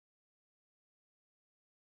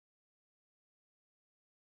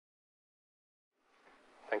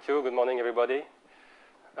Thank you. Good morning, everybody.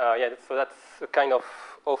 So that's a kind of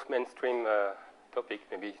off-mainstream topic,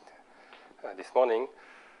 maybe this morning.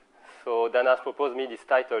 So Dan has proposed me this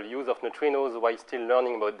title, Use of Neutrinos While Still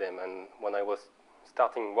Learning About Them. And when I was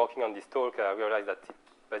starting working on this talk, I realized that it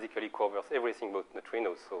basically covers everything about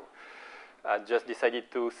neutrinos. So I just decided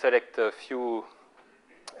to select a few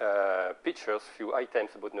pictures, few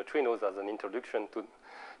items about neutrinos as an introduction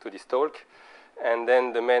to this talk. And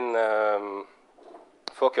then the main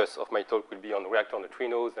focus of my talk will be on reactor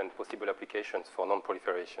neutrinos and possible applications for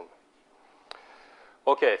non-proliferation.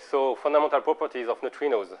 Okay, so fundamental properties of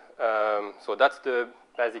neutrinos. So that's the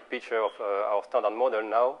basic picture of our standard model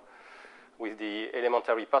now, with the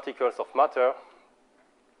elementary particles of matter.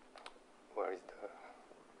 Where is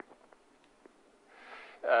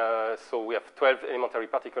the... so we have 12 elementary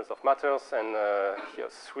particles of matters, and here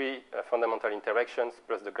 3 fundamental interactions,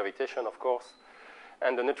 plus the gravitation, of course.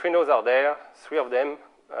 And the neutrinos are there, 3 of them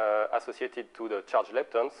associated to the charged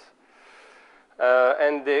leptons.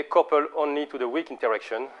 And they couple only to the weak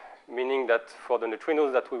interaction, meaning that for the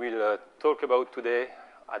neutrinos that we will talk about today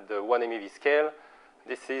at the 1 MeV scale,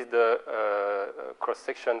 this is the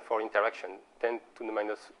cross-section for interaction, 10 to the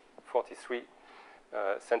minus 43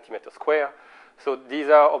 centimeters square. So these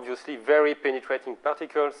are obviously very penetrating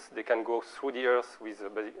particles. They can go through the Earth with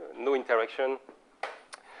no interaction.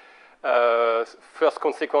 First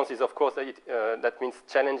consequence is, of course, that, that means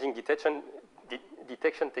challenging detection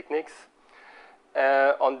techniques.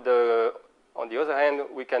 On the other hand,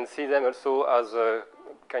 we can see them also as a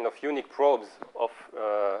kind of unique probes of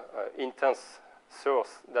intense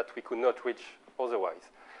source that we could not reach otherwise,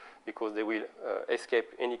 because they will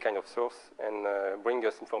escape any kind of source and bring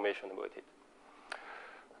us information about it.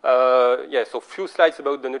 So a few slides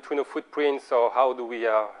about the neutrino footprints, or how do we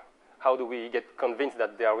get convinced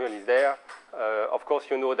that they are really there. Of course,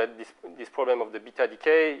 you know that this problem of the beta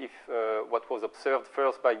decay, if what was observed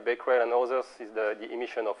first by Becquerel and others is the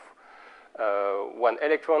emission of 1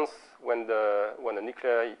 electrons when a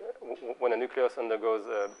nucleus undergoes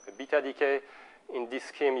a beta decay. In this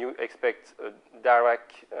scheme, you expect a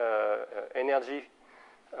direct energy,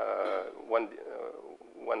 one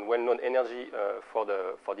well-known energy for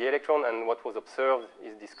the electron, and what was observed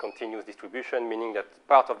is this continuous distribution, meaning that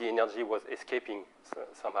part of the energy was escaping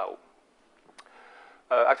somehow.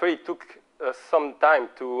 Actually, it took some time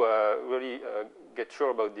to really get sure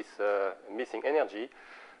about this missing energy.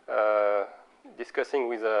 Discussing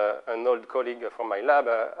with an old colleague from my lab,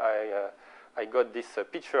 I got this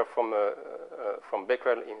picture from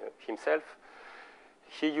Becquerel himself.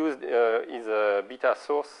 He used his beta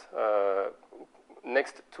source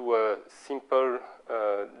next to a simple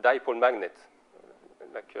dipole magnet,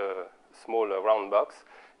 like a small round box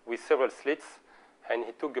with several slits, and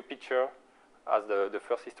he took a picture as the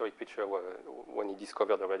first historic picture when he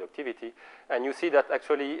discovered the radioactivity. And you see that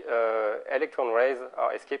actually electron rays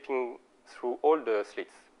are escaping through all the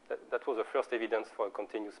slits. That was the first evidence for a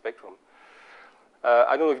continuous spectrum.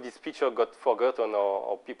 I don't know if this picture got forgotten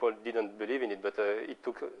or people didn't believe in it, but it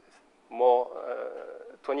took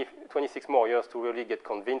 26 more years to really get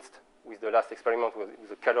convinced with the last experiment with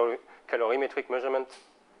the calorimetric measurement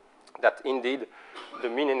that indeed the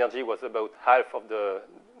mean energy was about half of the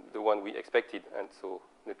one we expected, and so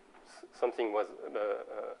something was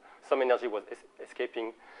some energy was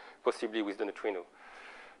escaping, possibly with the neutrino.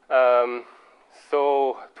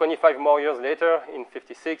 So 25 more years later, in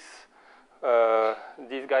 '56,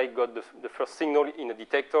 this guy got the first signal in a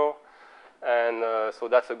detector. And so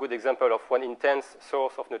that's a good example of one intense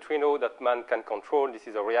source of neutrino that man can control. This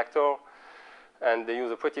is a reactor. And they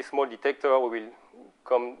use a pretty small detector. We will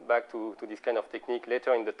come back to this kind of technique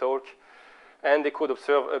later in the talk. And they could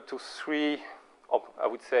observe up to 3, or I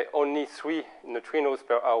would say only 3 neutrinos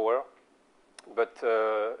per hour. But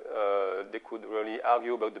they could really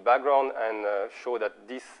argue about the background and show that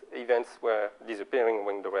these events were disappearing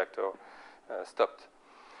when the reactor stopped.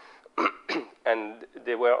 And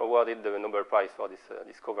they were awarded the Nobel Prize for this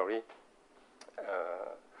discovery.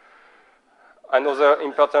 Another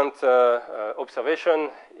important observation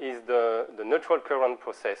is the neutral current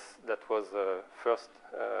process that was first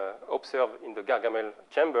observed in the Gargamel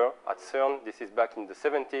chamber at CERN. This is back in the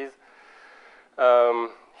 70s.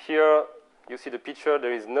 Here you see the picture.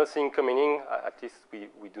 There is nothing coming in. At least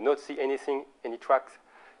we do not see anything, any tracks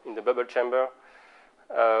in the bubble chamber.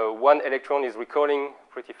 1 electron is recoiling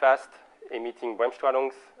pretty fast, emitting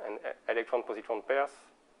Bremsstrahlungs and electron-positron pairs,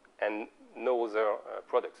 and no other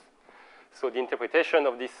products. So the interpretation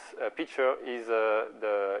of this picture is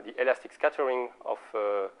the elastic scattering of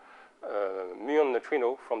muon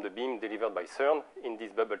neutrino from the beam delivered by CERN in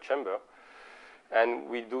this bubble chamber. and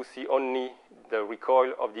we do see only the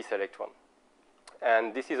recoil of this electron.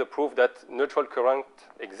 And this is a proof that neutral current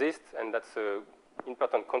exists, and that's an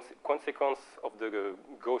important consequence of the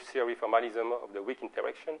gauge theory formalism of the weak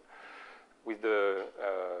interaction with the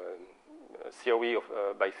theory of,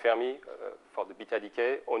 by Fermi for the beta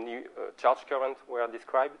decay. Only charge currents were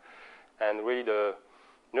described, and really the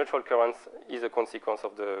neutral currents is a consequence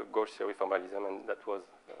of the gauge theory formalism, and that was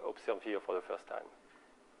observed here for the first time.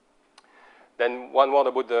 Then one word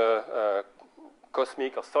about the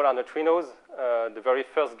cosmic or solar neutrinos. The very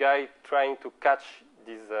first guy trying to catch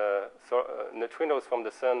these neutrinos from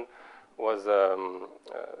the sun was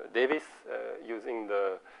Davis, using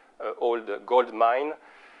the old gold mine.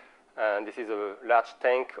 And this is a large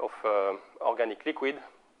tank of organic liquid,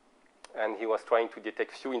 and he was trying to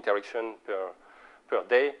detect few interactions per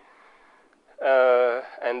day.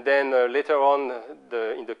 And then later on,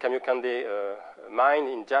 in the Kamiokande mine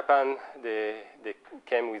in Japan, they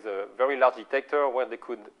came with a very large detector where they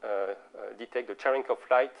could detect the Cherenkov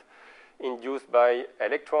light induced by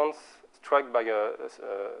electrons struck by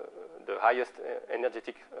the highest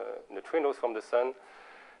energetic neutrinos from the sun.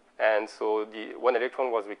 And so the one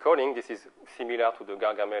electron was recoiling. This is similar to the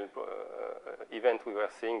Gargamel event we were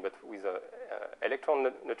seeing, but with an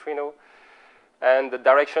electron neutrino. And the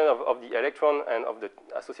direction of the electron and of the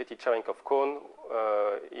associated Cherenkov cone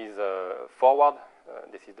is forward.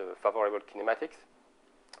 This is the favorable kinematics.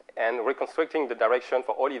 And reconstructing the direction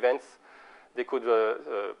for all events, they could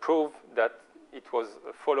prove that it was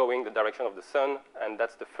following the direction of the sun, and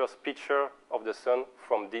that's the first picture of the sun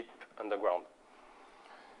from deep underground.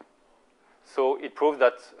 So it proves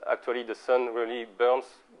that actually the sun really burns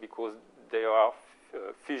because there are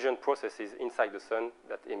fusion processes inside the sun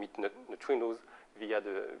that emit neutrinos via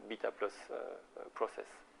the beta plus process.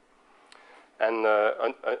 And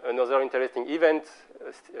another interesting event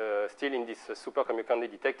still in this Super Kamiokande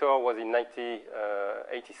detector was in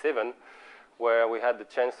 1987, where we had the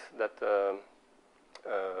chance that a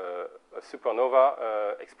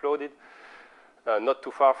supernova exploded not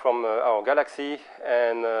too far from our galaxy,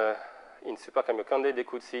 and in Super Kamiokande they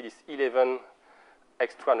could see these 11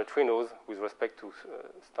 extra neutrinos with respect to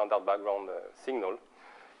standard background signal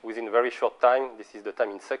within a very short time. This is the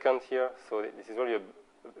time in seconds here, so this is really a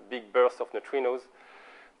big burst of neutrinos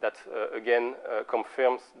that again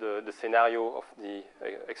confirms the scenario of the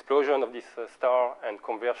explosion of this star and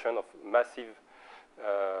conversion of massive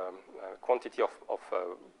quantity of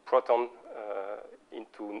proton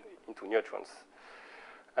into neutrons.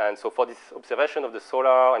 And so for this observation of the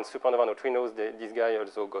solar and supernova neutrinos, this guy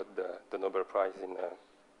also got the Nobel Prize in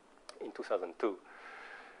 2002.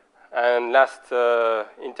 And last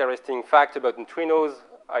interesting fact about neutrinos,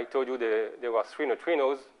 I told you there were 3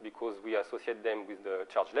 neutrinos because we associate them with the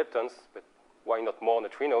charged leptons, but why not more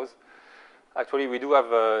neutrinos? Actually, we do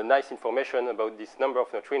have nice information about this number of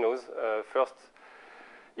neutrinos. First,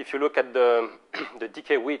 if you look at the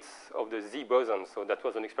decay width of the Z boson, so that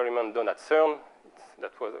was an experiment done at CERN.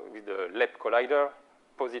 That was with the LEP collider,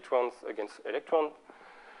 positrons against electrons.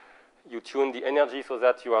 You tune the energy so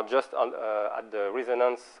that you are just at the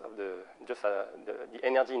resonance of the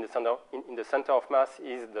energy in the center of mass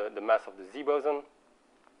is the mass of the Z boson,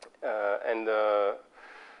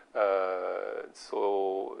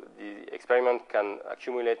 so the experiment can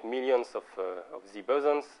accumulate millions of Z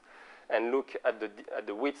bosons and look at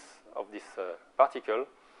the width of this particle.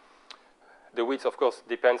 The width, of course,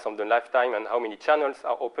 depends on the lifetime and how many channels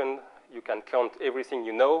are opened. You can count everything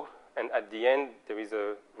you know, and at the end, there is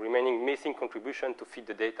a remaining missing contribution to fit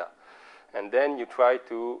the data. And then you try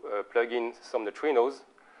to plug in some neutrinos,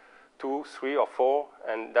 2, 3, or 4,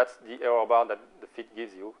 and that's the error bar that the fit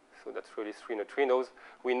gives you. So that's really 3 neutrinos.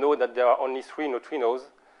 We know that there are only 3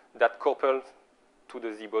 neutrinos that couple to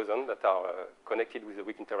the Z boson, that are connected with the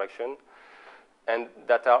weak interaction, and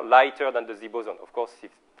that are lighter than the Z boson. Of course,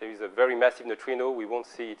 if there is a very massive neutrino, we won't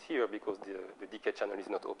see it here because the decay channel is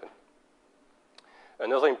not open.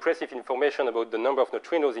 Another impressive information about the number of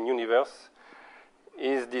neutrinos in the universe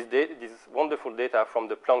is this wonderful data from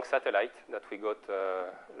the Planck satellite that we got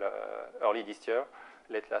early this year,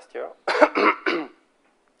 late last year.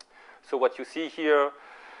 So what you see here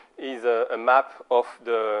is a map of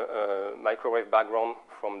the microwave background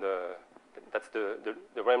from that's the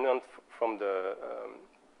remnant from the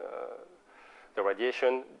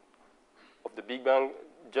radiation of the Big Bang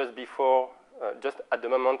just before, just at the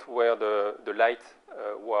moment where the light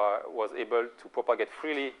was able to propagate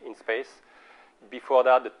freely in space. Before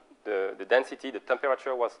that, the density, the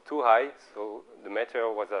temperature was too high, so the matter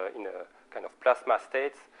was in a kind of plasma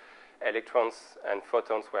state. Electrons and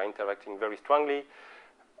photons were interacting very strongly.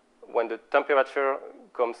 When the temperature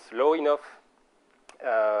comes low enough,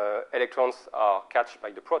 electrons are catched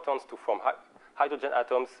by the protons to form hydrogen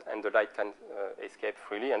atoms, and the light can escape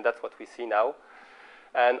freely, and that's what we see now.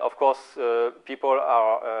 And of course, people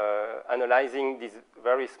are analyzing this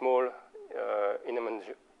very small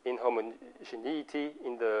inhomogeneity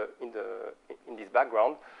in this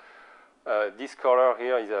background. This color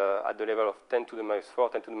here is at the level of 10 to the minus 4,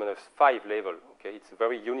 10 to the minus 5 level. Okay, it's a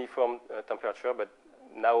very uniform temperature, but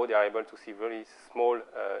now they are able to see very small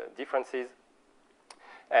differences.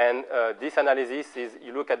 And this analysis is,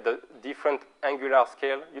 you look at the different angular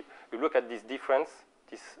scale, you look at this difference,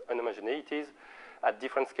 these inhomogeneities, at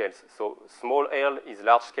different scales. So small L is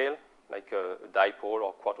large scale, like a dipole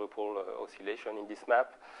or quadrupole oscillation in this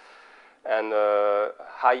map. And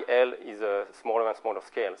high L is smaller and smaller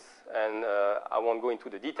scales. And I won't go into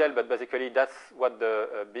the detail, but basically that's what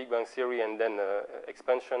the Big Bang theory and then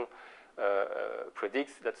expansion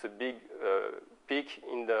predicts. That's a big peak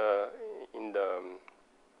in the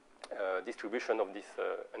distribution of these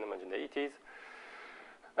inhomogeneities.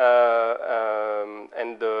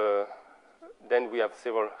 Then we have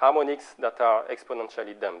several harmonics that are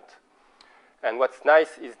exponentially damped. And what's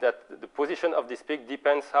nice is that the position of this peak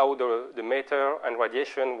depends how the matter and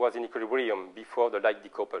radiation was in equilibrium before the light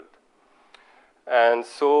decoupled. And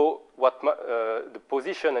so the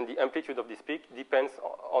position and the amplitude of this peak depends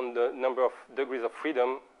on the number of degrees of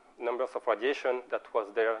freedom, numbers of radiation that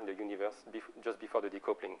was there in the universe just before the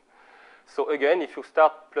decoupling. So again, if you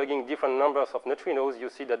start plugging different numbers of neutrinos, you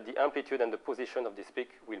see that the amplitude and the position of this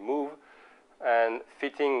peak will move, and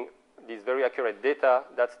fitting this very accurate data,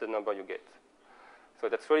 that's the number you get. So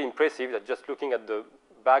that's really impressive that just looking at the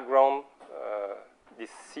background,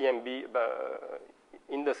 this CMB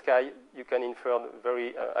in the sky, you can infer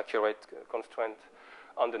very accurate constraint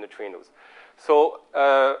on the neutrinos. So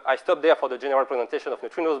I stopped there for the general presentation of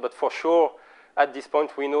neutrinos, but for sure, at this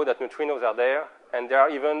point, we know that neutrinos are there, and they are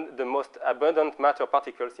even the most abundant matter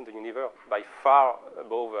particles in the universe, by far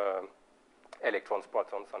above electrons,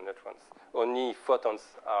 protons, and neutrons. Only photons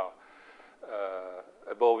are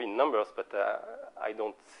above in numbers, but I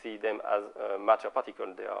don't see them as matter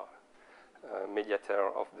particles. They are mediator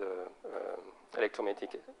of the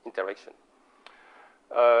electromagnetic interaction.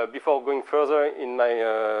 Before going further in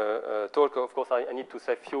my talk, of course, I need to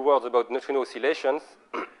say a few words about neutrino oscillations.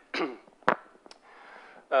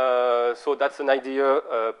 So that's an idea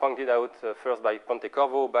pointed out first by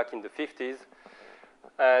Pontecorvo back in the 50s.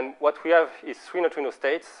 And what we have is 3 neutrino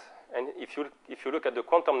states. And if you look at the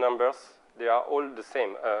quantum numbers, they are all the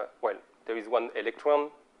same. Well, there is 1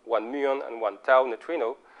 electron, 1 muon, and 1 tau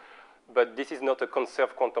neutrino. But this is not a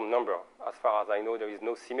conserved quantum number. As far as I know, there is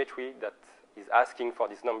no symmetry that is asking for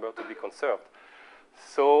this number to be conserved.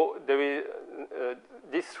 So there is,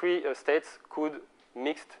 these 3 states could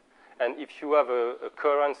mix. And if you have a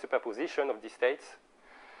current superposition of these states,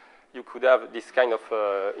 you could have this kind of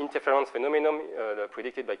interference phenomenon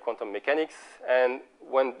predicted by quantum mechanics. And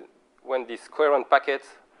when these coherent packets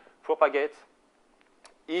propagate,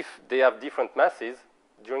 if they have different masses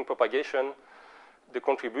during propagation, the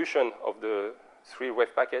contribution of the 3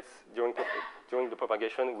 wave packets during the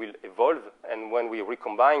propagation will evolve. And when we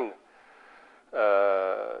recombine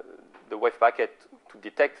the wave packet to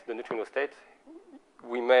detect the neutrino state,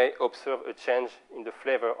 we may observe a change in the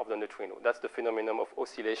flavor of the neutrino. That's the phenomenon of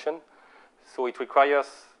oscillation. So it requires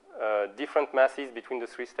different masses between the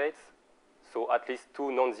 3 states, so at least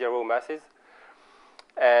 2 non-zero masses.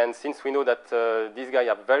 And since we know that these guys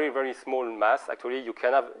have very, very small mass, actually you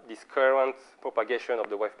can have this current propagation of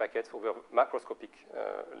the wave packets over macroscopic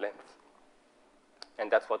lengths. And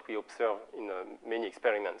that's what we observe in many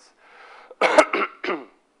experiments.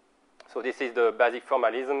 So this is the basic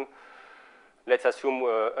formalism. Let's assume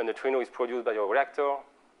a neutrino is produced by a reactor.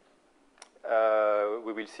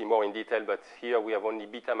 We will see more in detail, but here we have only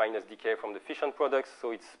beta minus decay from the fission products,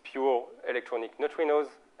 so it's pure electronic neutrinos,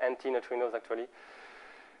 anti-neutrinos actually.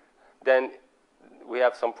 Then we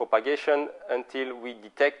have some propagation until we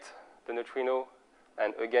detect the neutrino,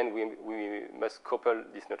 and again we must couple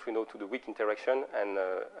this neutrino to the weak interaction and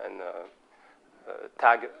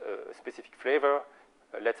tag a specific flavor.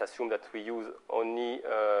 Let's assume that we use only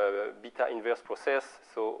beta inverse process,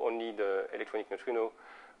 so only the electronic neutrino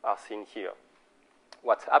are seen here.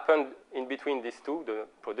 What happened in between these two, the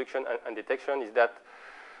production and detection, is that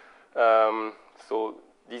so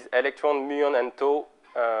these electron, muon, and tau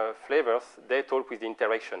flavors, they talk with the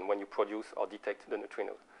interaction when you produce or detect the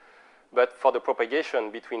neutrino. But for the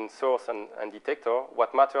propagation between source and detector,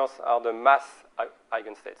 what matters are the mass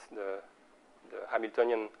eigenstates, the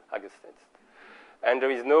Hamiltonian eigenstates. And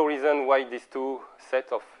there is no reason why these two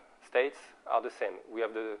sets of states are the same. We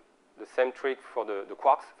have the the same trick for the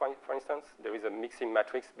quarks, for instance. There is a mixing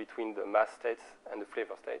matrix between the mass states and the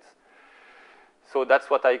flavor states. So that's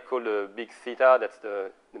what I call the big theta. That's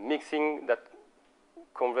the mixing that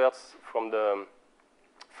converts from the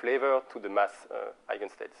flavor to the mass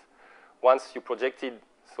eigenstates. Once you projected,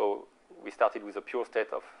 so we started with a pure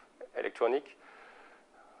state of electronic.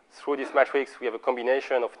 Through this matrix, we have a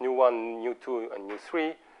combination of nu1, nu2, and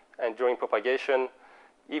nu3. And during propagation,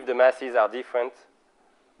 if the masses are different,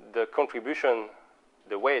 the contribution,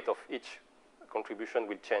 the weight of each contribution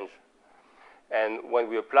will change. And when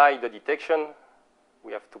we apply the detection,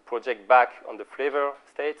 we have to project back on the flavor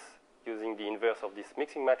states using the inverse of this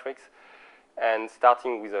mixing matrix. And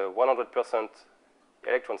starting with a 100%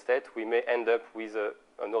 electron state, we may end up with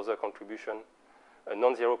another contribution, a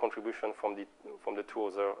non-zero contribution from the two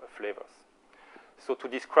other flavors. So to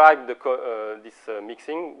describe this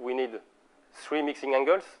mixing, we need 3 mixing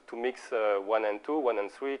angles to mix 1 and 2, 1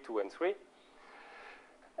 and 3, 2 and 3.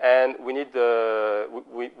 And we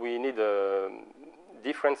need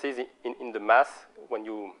differences in the mass. When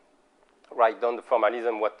you write down the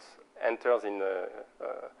formalism, what enters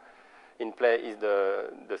in play is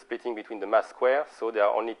the splitting between the mass square. So there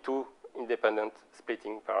are only 2 independent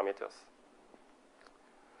splitting parameters.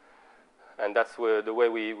 And that's the way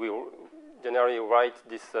we generally write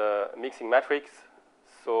this mixing matrix.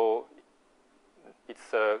 So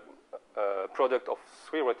it's a product of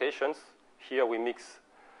 3 rotations. Here we mix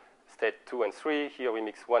state 2 and 3. Here we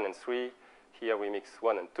mix 1 and 3. Here we mix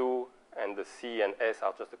 1 and 2. And the C and S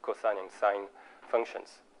are just the cosine and sine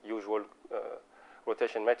functions, usual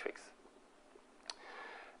rotation matrix.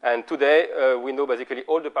 And today, we know basically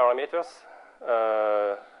all the parameters.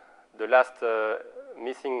 The last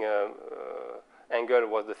missing angle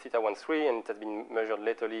was the theta 1,3, and it has been measured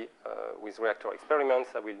lately with reactor experiments.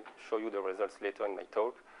 I will show you the results later in my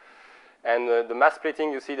talk. And the mass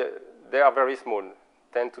splitting, you see that they are very small,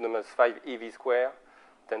 10 to the minus 5 eV square,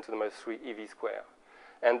 10 to the minus 3 eV square.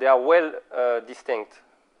 And they are well distinct.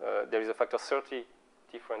 There is a factor 30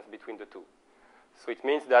 difference between the two. So it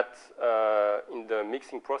means that in the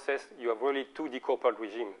mixing process, you have really 2 decoupled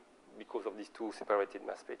regimes because of these 2 separated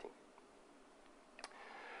mass splitting.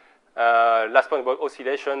 Last point about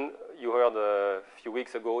oscillation, you heard a few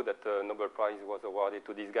weeks ago that the Nobel Prize was awarded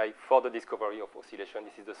to this guy for the discovery of oscillation.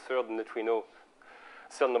 This is the third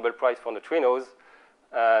Nobel Prize for neutrinos.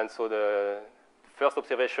 And so the first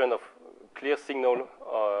observation of clear signal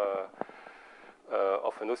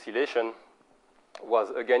of an oscillation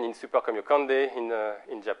was again in Super Kamiokande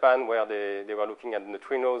in Japan, where they were looking at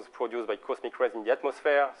neutrinos produced by cosmic rays in the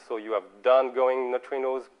atmosphere. So you have downgoing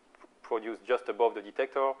neutrinos produced just above the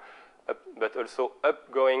detector, but also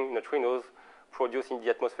upgoing neutrinos produced in the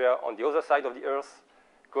atmosphere on the other side of the Earth,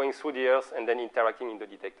 going through the Earth and then interacting in the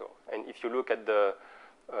detector. And if you look at the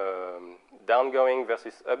downgoing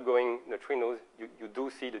versus upgoing neutrinos, you do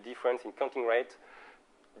see the difference in counting rate.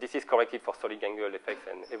 This is corrected for solid angle effects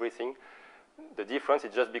and everything. The difference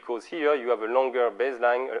is just because here you have a longer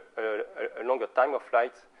baseline, a longer time of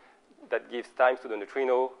flight that gives time to the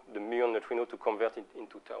neutrino, the muon neutrino, to convert it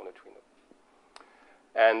into tau neutrino.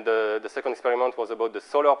 And the second experiment was about the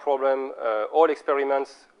solar problem. All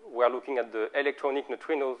experiments were looking at the electronic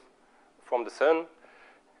neutrinos from the sun,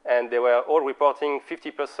 and they were all reporting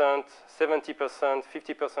 50%, 70%,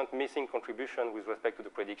 50% missing contribution with respect to the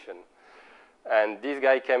prediction. And this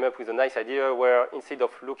guy came up with a nice idea where instead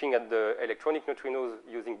of looking at the electronic neutrinos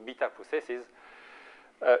using beta processes,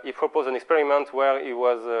 he proposed an experiment where he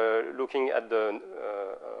was looking at the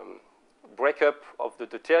breakup of the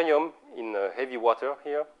deuterium in heavy water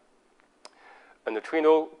here. A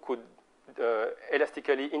neutrino could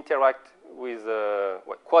elastically interact with,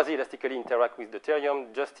 quasi-elastically interact with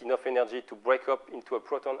deuterium, just enough energy to break up into a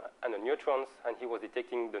proton and a neutron, and he was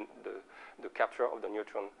detecting the capture of the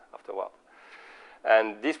neutron afterward.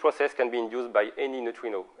 And this process can be induced by any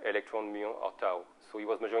neutrino, electron, muon, or tau. So he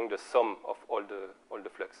was measuring the sum of all the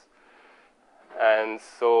flux. And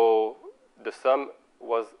so the sum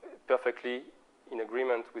was perfectly in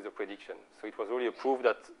agreement with the prediction. So it was really a proof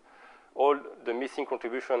that all the missing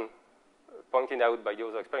contribution pointed out by the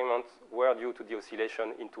other experiments were due to the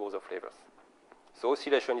oscillation into other flavors. So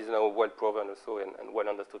oscillation is now well proven also and well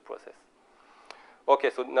understood process.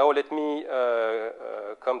 Okay, so now let me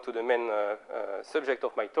come to the main subject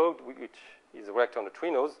of my talk, which is reactor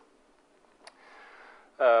neutrinos.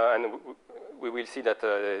 And we will see that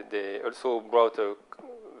they also brought a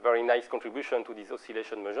very nice contribution to these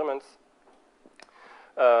oscillation measurements.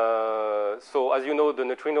 So as you know, the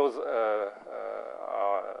neutrinos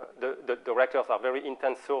the reactors are very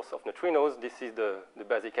intense source of neutrinos. This is the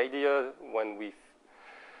basic idea. When we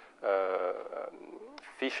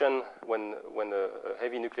fission when a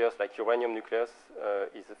heavy nucleus like uranium nucleus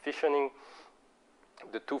is fissioning.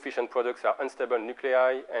 The two fission products are unstable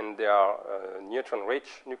nuclei, and they are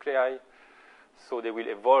neutron-rich nuclei. So they will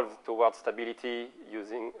evolve towards stability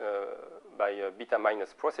using by beta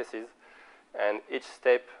minus processes, and each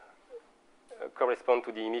step corresponds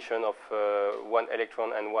to the emission of one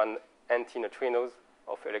electron and one antineutrinos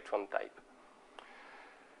of electron type.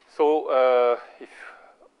 So if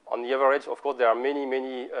on the average, of course, there are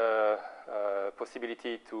many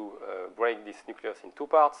possibilities to break this nucleus in two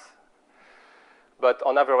parts. But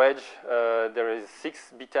on average, there is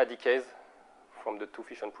 6 beta decays from the two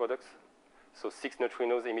fission products. So 6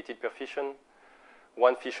 neutrinos emitted per fission.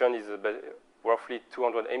 One fission is roughly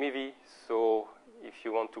 200 MeV. So if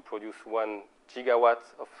you want to produce 1 gigawatt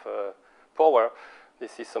of power,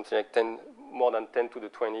 this is something like more than 10 to the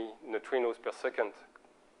 20 neutrinos per second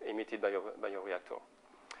emitted by your reactor.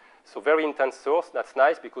 So very intense source. That's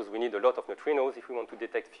nice because we need a lot of neutrinos if we want to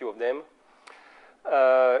detect few of them.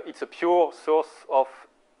 It's a pure source of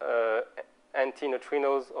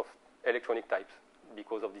antineutrinos of electronic types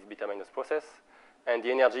because of this beta minus process. And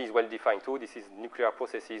the energy is well defined too. This is nuclear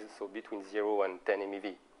processes, so between 0 and 10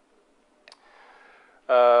 MeV.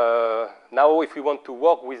 Now, if we want to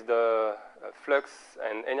work with the flux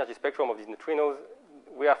and energy spectrum of these neutrinos,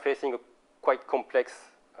 we are facing a quite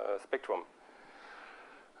complex spectrum.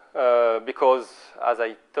 Because, as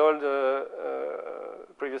I told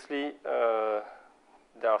previously,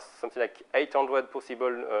 there are something like 800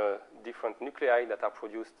 possible different nuclei that are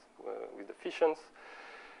produced with the fissions,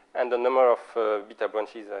 and the number of beta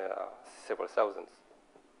branches are several thousands.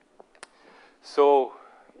 So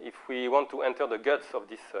if we want to enter the guts of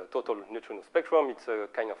this total neutrino spectrum, it's a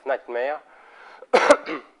kind of nightmare.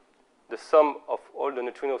 The sum of all the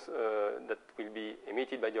neutrinos that will be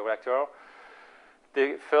emitted by the reactor,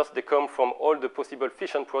 first they come from all the possible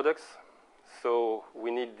fission products. So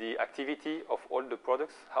we need the activity of all the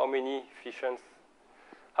products, how many fissions,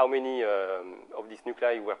 how many of these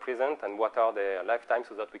nuclei were present, and what are their lifetimes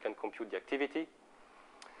so that we can compute the activity.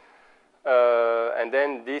 And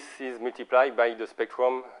then this is multiplied by the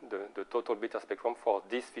spectrum, the total beta spectrum for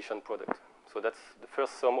this fission product. So that's the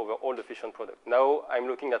first sum over all the fission products. Now I'm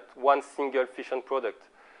looking at one single fission product.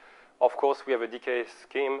 Of course, we have a decay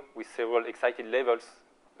scheme with several excited levels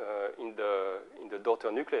in the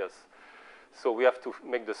daughter nucleus. So we have to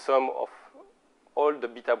make the sum of all the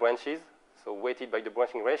beta branches, so weighted by the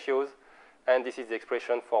branching ratios, and this is the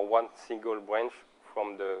expression for one single branch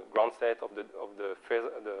from the ground state of the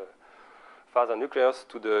father nucleus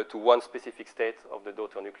to one specific state of the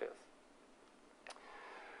daughter nucleus.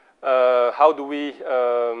 How do we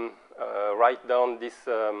write down this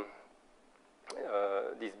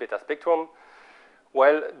this beta spectrum?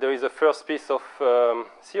 Well, there is a first piece of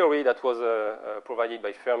theory that was provided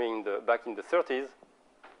by Fermi back in the 30s,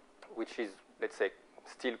 which is, let's say,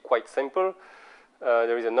 still quite simple.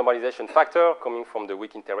 There is a normalization factor coming from the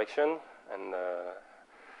weak interaction, and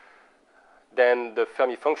then the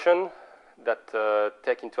Fermi function that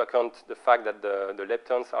take into account the fact that the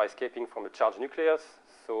leptons are escaping from a charged nucleus.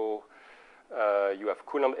 So you have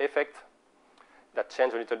Coulomb effect that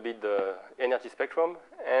change a little bit the energy spectrum,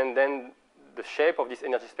 and then the shape of this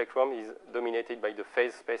energy spectrum is dominated by the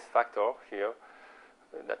phase space factor here.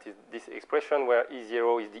 That is this expression where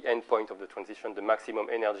E0 is the end point of the transition, the maximum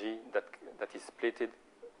energy that is splitted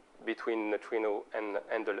between neutrino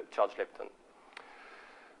and the charged lepton.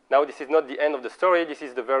 Now, this is not the end of the story. This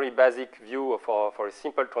is the very basic view for a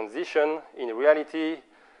simple transition. In reality,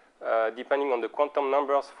 depending on the quantum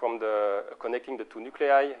numbers from connecting the two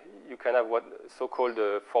nuclei, you can have what so-called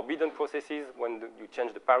forbidden processes when you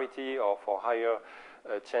change the parity, or for higher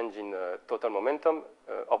change in total momentum,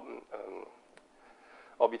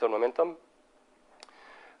 orbital momentum.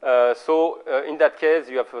 So in that case,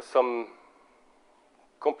 you have some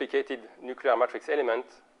complicated nuclear matrix element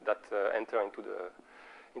that enter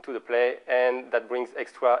into the play, and that brings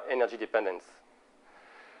extra energy dependence.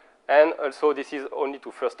 And also, this is only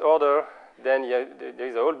to first order. Then there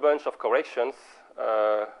is a whole bunch of corrections,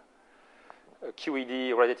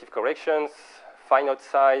 QED radiative corrections, finite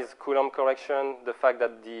size Coulomb correction, the fact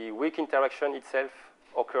that the weak interaction itself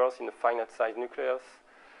occurs in a finite size nucleus,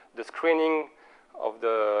 the screening of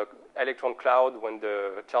the electron cloud when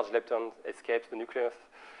the charged lepton escapes the nucleus,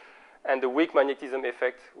 and the weak magnetism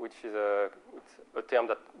effect, which is a term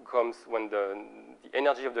that comes when the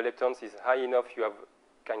energy of the leptons is high enough. You have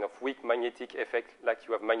kind of weak magnetic effect, like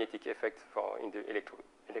you have magnetic effect in the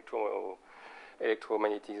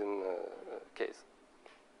electromagnetism case.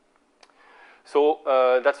 So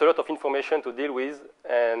that's a lot of information to deal with,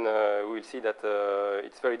 and we'll see that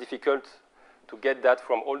it's very difficult to get that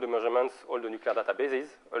from all the measurements, all the nuclear databases,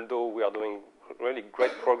 although we are doing really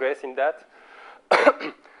great progress in that.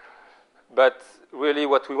 But really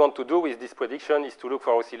what we want to do with this prediction is to look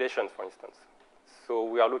for oscillations, for instance. So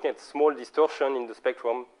we are looking at small distortion in the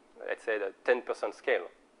spectrum, let's say the 10% scale.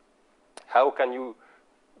 How can you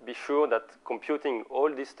be sure that computing all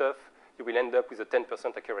this stuff, you will end up with a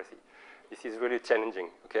 10% accuracy? This is really challenging,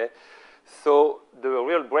 okay? So the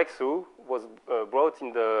real breakthrough was brought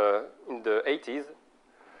in the 80s,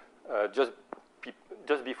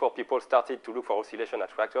 just before people started to look for oscillation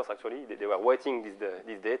at reactors, actually. They were waiting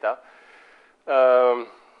this data.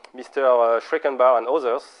 Mr. Schreckenbach and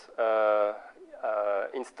others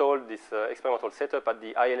installed this experimental setup at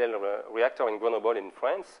the ILL reactor in Grenoble in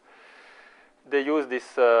France. They used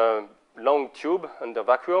this long tube under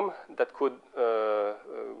vacuum that could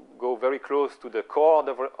go very close to the core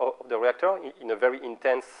of the reactor in a very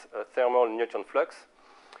intense thermal neutron flux.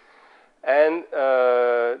 And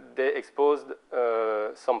they exposed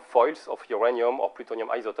some foils of uranium or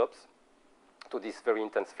plutonium isotopes to this very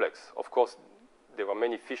intense flux. Of course, there were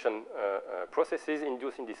many fission processes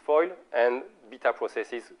inducing this foil and beta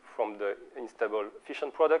processes from the unstable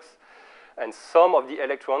fission products. And some of the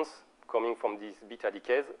electrons coming from these beta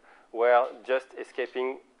decays were just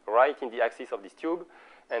escaping right in the axis of this tube.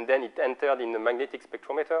 And then it entered in the magnetic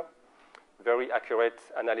spectrometer, very accurate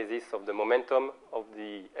analysis of the momentum of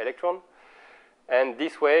the electron. And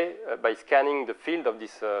this way, by scanning the field of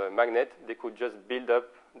this magnet, they could just build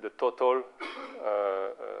up the total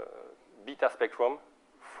beta spectrum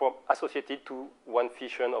associated to one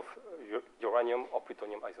fission of uranium or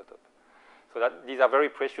plutonium isotope. So that these are very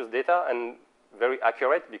precious data and very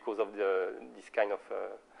accurate because of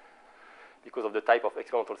because of the type of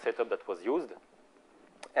experimental setup that was used.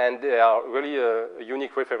 And they are really a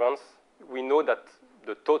unique reference. We know that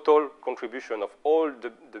the total contribution of all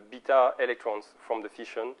the beta electrons from the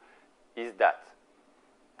fission is that.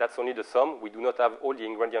 That's only the sum. We do not have all the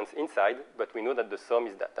ingredients inside, but we know that the sum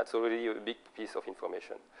is that. That's already a big piece of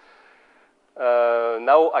information.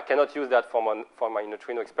 Now I cannot use that for my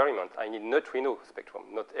neutrino experiment. I need neutrino spectrum,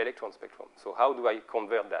 not electron spectrum. So how do I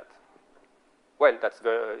convert that? Well,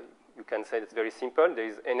 you can say it's very simple. There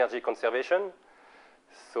is energy conservation.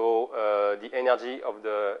 So the energy of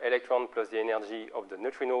the electron plus the energy of the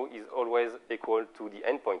neutrino is always equal to the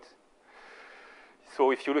endpoint.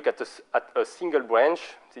 So if you look at a single branch,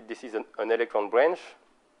 this is an electron branch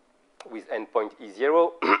with endpoint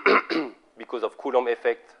E0. Because of Coulomb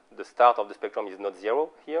effect, the start of the spectrum is not 0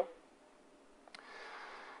 here.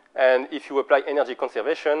 And if you apply energy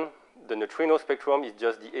conservation, the neutrino spectrum is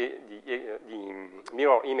just the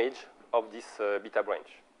mirror image of this beta branch.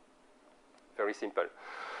 Very simple.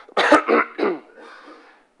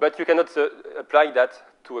 But you cannot apply that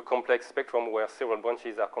to a complex spectrum where several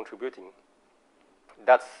branches are contributing.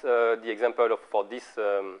 That's the example for this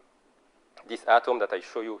atom that I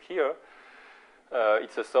show you here.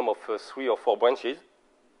 It's a sum of 3 or 4 branches.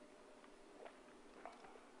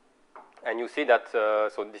 And you see that,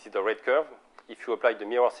 so this is the red curve. If you apply the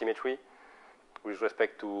mirror symmetry with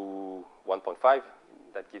respect to 1.5,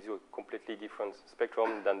 that gives you a completely different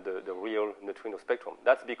spectrum than the real neutrino spectrum.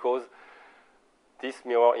 That's because this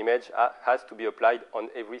mirror image has to be applied on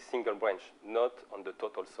every single branch, not on the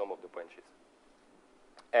total sum of the branches.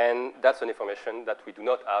 And that's an information that we do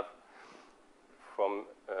not have from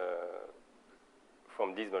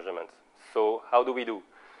these measurements. So how do we do?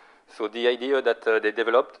 So the idea that they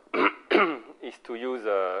developed is to use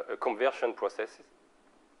a conversion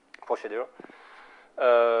procedure.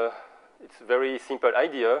 It's a very simple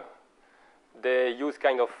idea. They use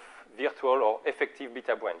kind of virtual or effective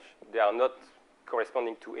beta branch. They are not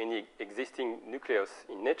corresponding to any existing nucleus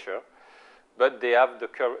in nature, but they have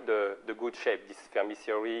the good shape, this Fermi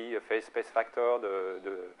theory, phase space factor,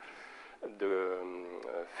 the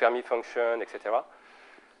Fermi function, etc.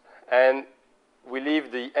 And we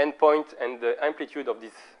leave the endpoint and the amplitude of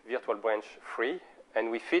this virtual branch free,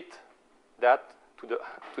 and we fit that to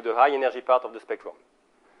the high energy part of the spectrum.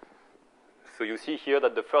 So you see here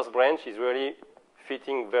that the first branch is really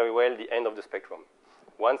fitting very well the end of the spectrum.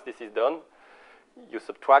 Once this is done, you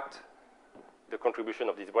subtract the contribution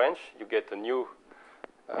of this branch, you get a new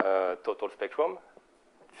total spectrum,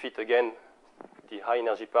 fit again the high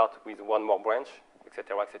energy part with one more branch,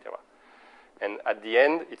 etc., etc. And at the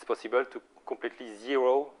end, it's possible to completely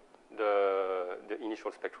zero the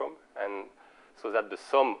initial spectrum, and so that the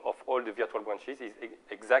sum of all the virtual branches is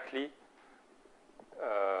exactly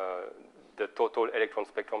the total electron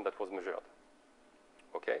spectrum that was measured.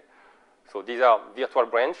 Okay, so these are virtual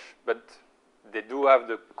branch, but they do have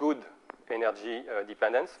the good energy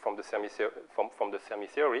dependence from the Fermi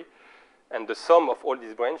theory, and the sum of all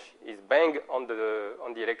these branches is bang on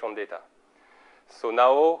the electron data. So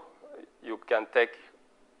now you can take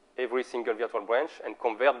every single virtual branch and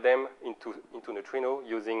convert them into neutrino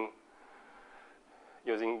using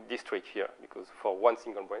this trick here, because for one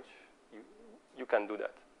single branch, you can do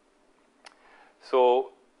that.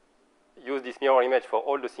 So use this mirror image for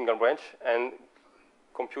all the single branch and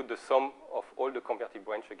compute the sum of all the converted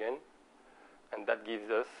branch again, and that gives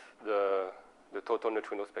us the total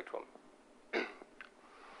neutrino spectrum.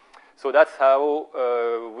 So that's how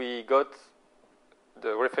we got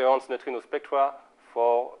the reference neutrino spectra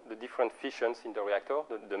for the different fissions in the reactor,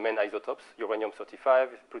 the main isotopes, uranium-35,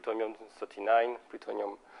 plutonium-39,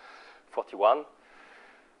 plutonium-41.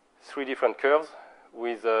 3 different curves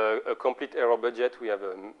with a complete error budget. We have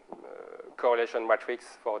a correlation matrix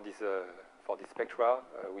for this spectra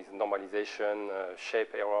with normalization,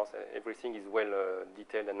 shape errors. Everything is well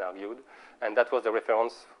detailed and argued. And that was the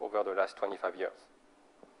reference over the last 25 years.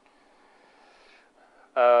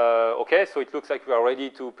 Okay, so it looks like we are ready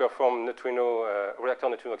to perform reactor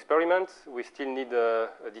neutrino experiments. We still need a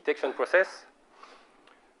detection process.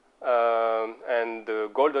 And the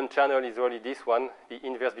golden channel is really this one, the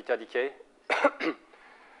inverse beta decay.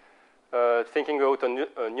 Thinking about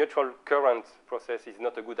a neutral current process is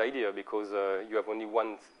not a good idea because you have only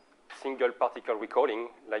one single particle recalling,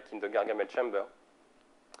 like in the Gargamel chamber.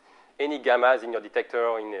 Any gammas in your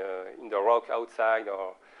detector, in the rock outside,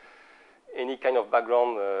 or any kind of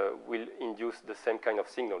background will induce the same kind of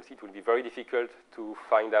signals. It will be very difficult to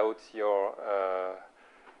find out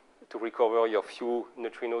to recover your few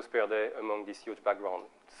neutrinos per day among this huge background.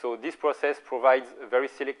 So this process provides a very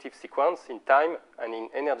selective sequence in time and in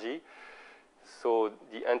energy. So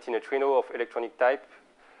the antineutrino of electronic type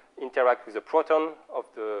interact with the proton of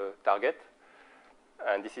the target.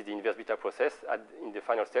 And this is the inverse beta process. In the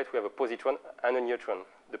final state, we have a positron and a neutron.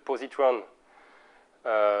 The positron,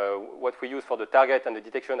 what we use for the target and the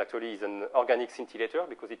detection actually is an organic scintillator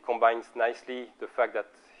because it combines nicely the fact that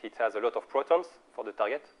it has a lot of protons for the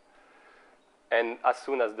target. And as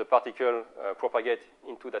soon as the particle propagate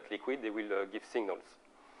into that liquid, they will give signals.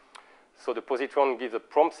 So the positron gives a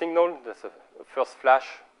prompt signal. That's a first flash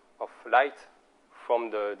of light from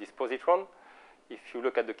this positron. If you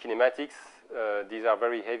look at the kinematics, these are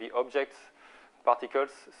very heavy objects,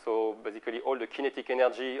 particles. So basically all the kinetic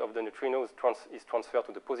energy of the neutrinos is transferred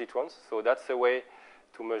to the positrons. So that's a way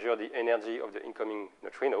to measure the energy of the incoming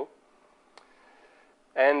neutrino.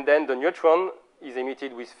 And then the neutron is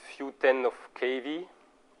emitted with few 10 of keV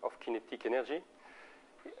of kinetic energy.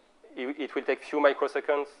 It will take few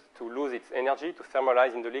microseconds to lose its energy, to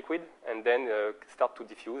thermalize in the liquid, and then start to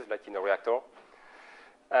diffuse, like in a reactor.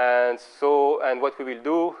 And what we will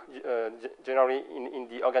do, generally in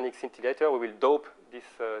the organic scintillator, we will dope this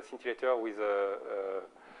scintillator with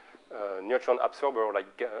a neutron absorber,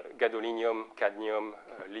 like gadolinium, cadmium,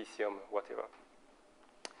 lithium, whatever.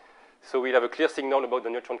 So we'll have a clear signal about the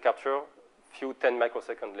neutron capture few 10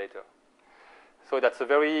 microseconds later. So that's a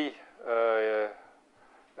very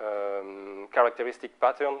characteristic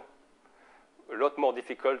pattern, a lot more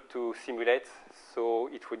difficult to simulate, so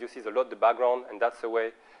it reduces a lot the background, and that's a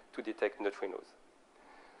way to detect neutrinos.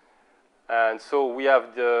 And so we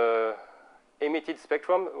have the emitted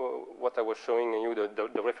spectrum, what I was showing you,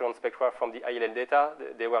 the reference spectra from the ILL data.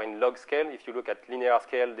 They were in log scale. If you look at linear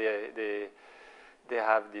scale, they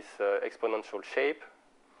have this exponential shape.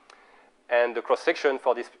 And the cross-section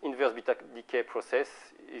for this inverse beta decay process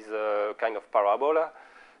is a kind of parabola,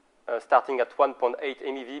 starting at 1.8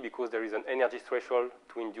 MeV because there is an energy threshold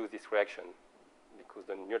to induce this reaction, because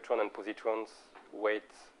the neutron and positrons weight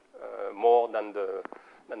more than the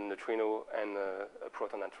neutrino and a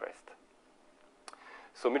proton at rest.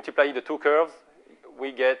 So multiply the two curves,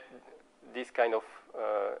 we get this kind of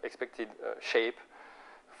expected shape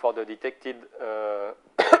for the detected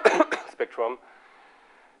spectrum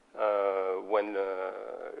when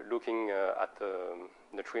looking at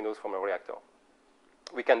neutrinos from a reactor.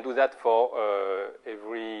 We can do that for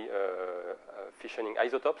every fissioning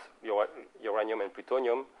isotopes, uranium and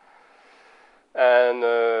plutonium. And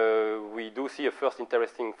we do see a first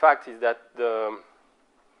interesting fact is that the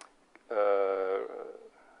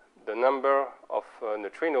number of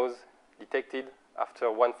neutrinos detected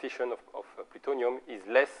after one fission of plutonium is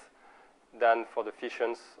less than for the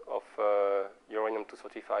fissions of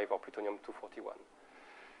uranium-235 or plutonium-241.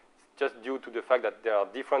 It's just due to the fact that there are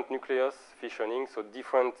different nucleus fissioning, so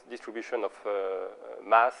different distribution of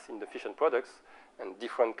mass in the fission products and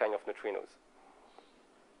different kind of neutrinos.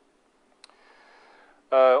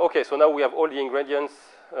 Okay, so now we have all the ingredients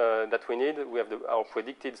that we need. We have our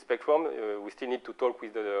predicted spectrum. We still need to talk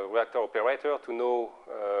with the reactor operator to know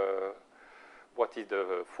what is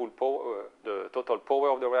the full power, the total power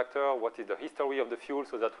of the reactor, what is the history of the fuel,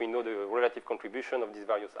 so that we know the relative contribution of these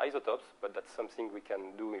various isotopes, but that's something we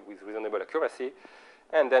can do with reasonable accuracy.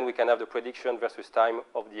 And then we can have the prediction versus time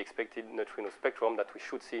of the expected neutrino spectrum that we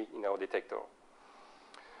should see in our detector.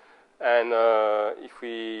 And if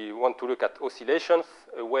we want to look at oscillations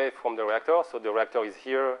away from the reactor, so the reactor is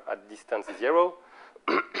here at distance 0.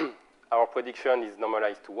 Our prediction is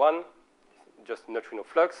normalized to 1, just neutrino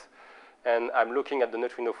flux. And I'm looking at the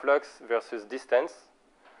neutrino flux versus distance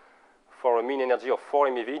for a mean energy of 4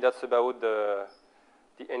 MeV. That's about the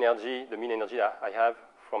energy, the mean energy that I have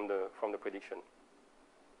from the prediction.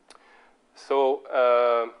 So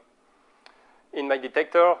in my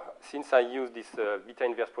detector, since I use this beta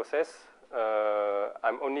inverse process,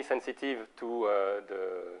 I'm only sensitive to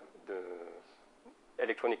the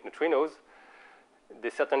electronic neutrinos. They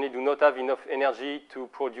certainly do not have enough energy to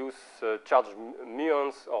produce charged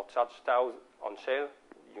muons or charged taus on shell.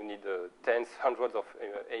 You need tens, hundreds of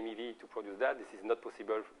MeV to produce that. This is not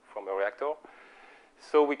possible from a reactor.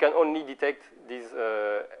 So we can only detect these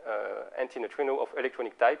antineutrino of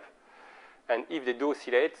electronic type. And if they do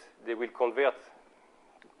oscillate, they will convert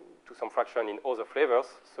to some fraction in other flavors.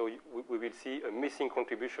 So we will see a missing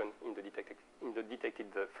contribution in the detected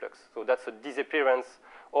flux. So that's a disappearance.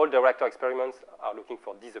 All the reactor experiments are looking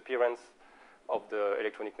for disappearance of the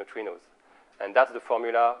electronic neutrinos. And that's the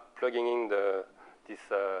formula plugging in these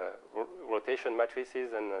rotation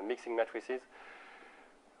matrices and mixing matrices.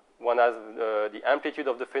 One has the amplitude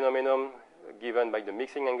of the phenomenon given by the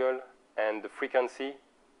mixing angle and the frequency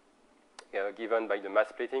given by the mass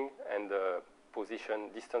splitting and the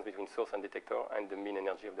position distance between source and detector and the mean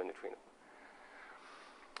energy of the neutrino.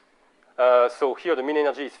 So here the mean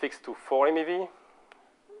energy is fixed to 4 MeV.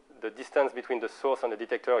 The distance between the source and the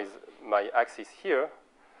detector is my axis here.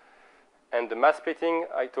 And the mass splitting,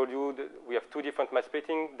 I told you that we have two different mass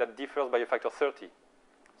splitting that differs by a factor 30.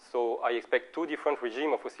 So I expect two different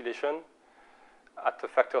regimes of oscillation at a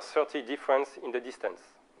factor 30 difference in the distance.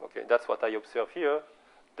 Okay, that's what I observe here.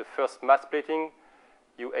 The first mass splitting,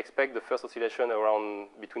 you expect the first oscillation around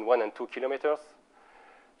between 1 and 2 kilometers.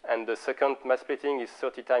 And the second mass splitting is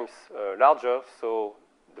 30 times larger, so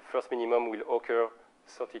the first minimum will occur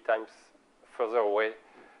 30 times further away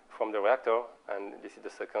from the reactor, and this is the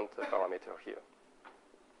second parameter here.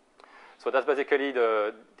 So that's basically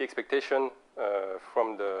the expectation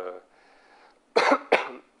from the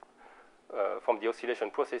from the oscillation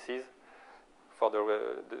processes for the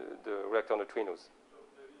reactor neutrinos.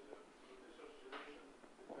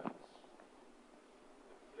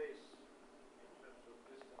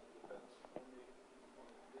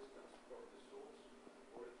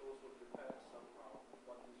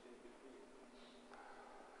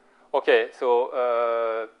 Okay,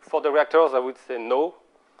 so for the reactors, I would say no.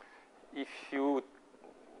 If you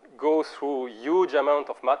go through huge amount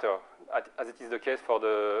of matter, as it is the case for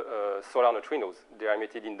the solar neutrinos, they are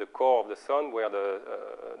emitted in the core of the sun where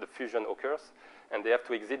the fusion occurs, and they have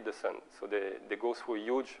to exit the sun. So they go through a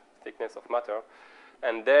huge thickness of matter.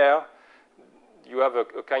 And there, you have a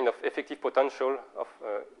kind of effective potential of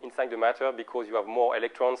inside the matter because you have more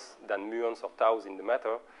electrons than muons or taus in the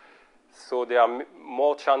matter. So there are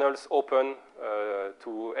more channels open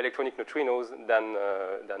to electronic neutrinos than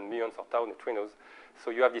muons or tau neutrinos.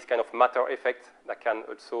 So you have this kind of matter effect that can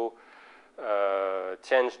also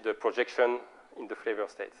change the projection in the flavor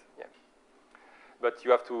states. Yeah. But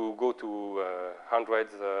you have to go to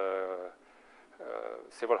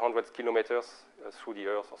several hundreds kilometers through the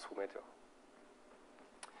Earth or through matter.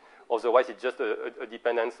 Otherwise, it's just a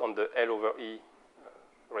dependence on the L/E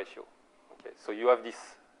ratio. Okay. So you have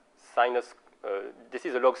this sinus, this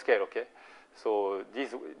is a log scale, okay? So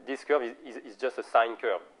this curve is just a sine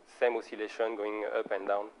curve, same oscillation going up and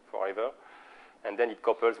down forever. And then it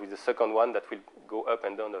couples with the second one that will go up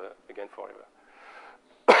and down again forever.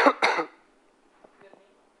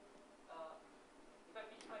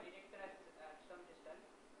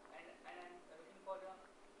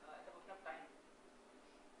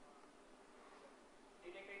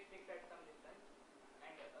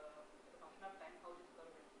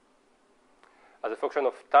 As a function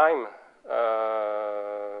of time,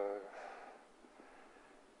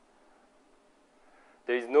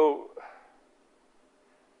 there is no.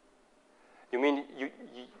 You mean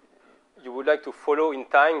you would like to follow in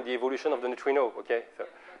time the evolution of the neutrino, okay?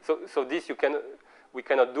 So this we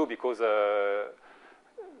cannot do because the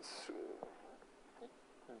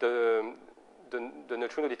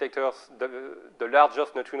neutrino detectors, the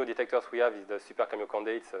largest neutrino detectors we have is the Super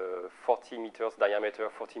Kamiokande. It's 40 meters diameter,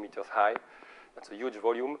 40 meters high. That's a huge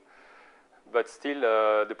volume. But still,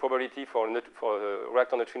 the probability for a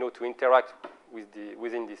reactor neutrino to interact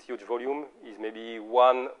within this huge volume is maybe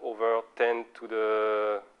 1 over 10 to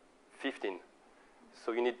the 15.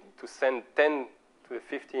 So you need to send 10 to the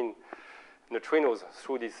 15 neutrinos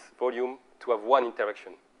through this volume to have one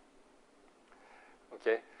interaction.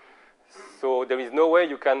 Okay? So there is no way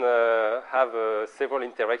you can have several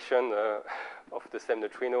interactions of the same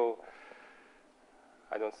neutrino.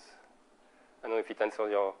 I don't know if it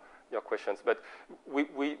answers your questions, but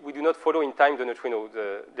we do not follow in time the neutrino.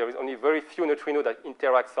 There is only very few neutrinos that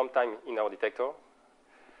interact sometime in our detector.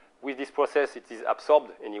 With this process, it is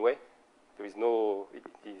absorbed anyway. There is no, it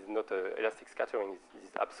is not elastic scattering. It is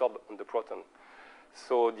absorbed on the proton.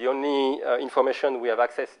 So the only information we have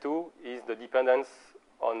access to is the dependence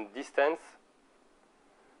on distance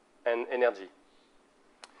and energy.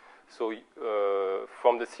 So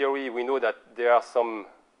from the theory, we know that there are some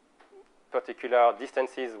particular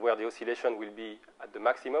distances where the oscillation will be at the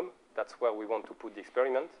maximum. That's where we want to put the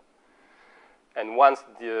experiment. And once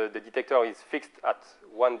the detector is fixed at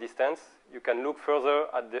one distance, you can look further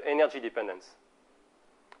at the energy dependence,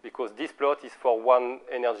 because this plot is for one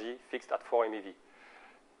energy fixed at 4 MeV.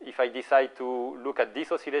 If I decide to look at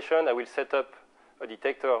this oscillation, I will set up a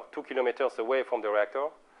detector 2 kilometers away from the reactor,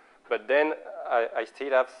 but then I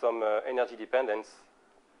still have some energy dependence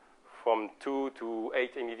from 2 to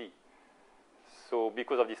 8 MeV. So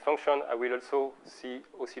because of this function, I will also see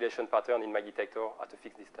oscillation pattern in my detector at a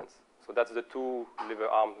fixed distance. So that's the two lever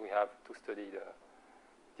arms we have to study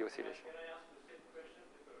the oscillation. Can I ask the same question?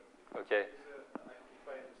 Okay. If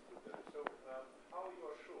I understood that. So how you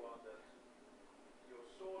are sure that your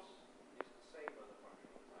source is the same as a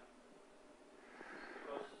function of time?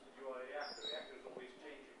 Because you are a reactor. The reactor is always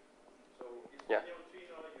changing. So is the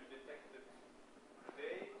neutrino you detected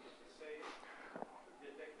today is the same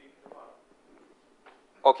detecting tomorrow?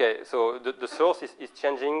 Okay, so the source is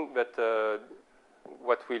changing, but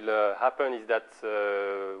what will happen is that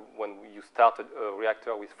when you start a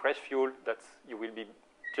reactor with fresh fuel, you will be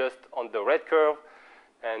just on the red curve,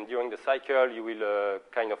 and during the cycle, you will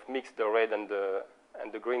kind of mix the red and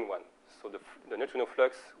the green one. So the neutrino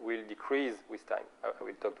flux will decrease with time. I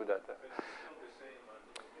will talk to that.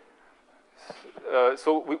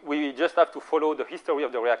 So we just have to follow the history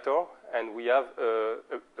of the reactor, and we have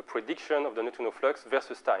a prediction of the neutrino flux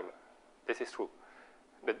versus time. This is true.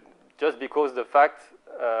 But just because the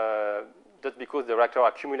reactor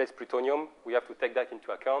accumulates plutonium, we have to take that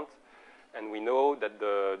into account, and we know that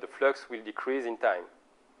the flux will decrease in time.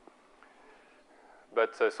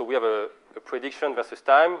 But so we have a prediction versus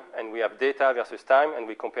time, and we have data versus time, and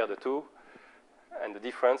we compare the two, and the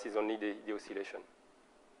difference is only the oscillation.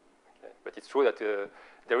 Okay. But it's true that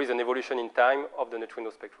there is an evolution in time of the neutrino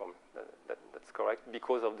spectrum. That's correct,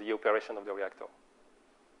 because of the operation of the reactor,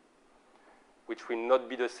 which will not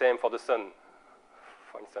be the same for the sun.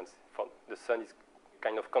 For instance, the sun is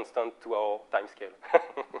kind of constant to our time scale.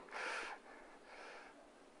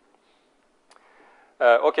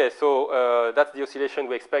 Okay, so that's the oscillation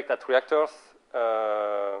we expect at reactors.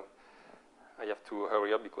 I have to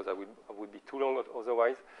hurry up because I would be too long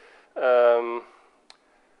otherwise.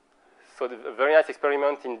 So a very nice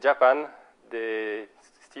experiment in Japan. They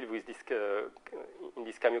still with this in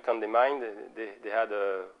this Kamiokan mine. They had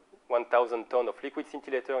 1,000 tons of liquid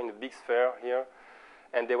scintillator in a big sphere here,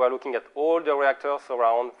 and they were looking at all the reactors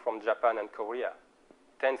around from Japan and Korea,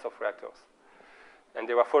 tens of reactors. And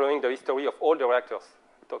they were following the history of all the reactors,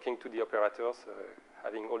 talking to the operators,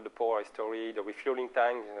 having all the power history, the refueling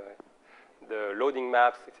tank, the loading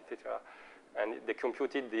maps, etc. And they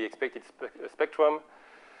computed the expected spectrum.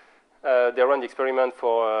 They ran the experiment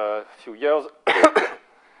for a few years,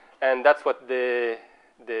 and that's what they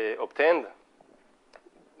obtained.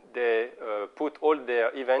 They put all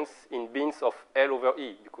their events in bins of L over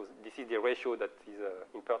E, because this is the ratio that is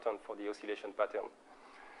important for the oscillation pattern.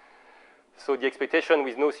 So the expectation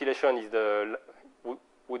with no oscillation is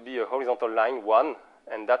would be a horizontal line, 1,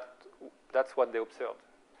 and that's what they observed.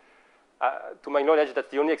 To my knowledge, that's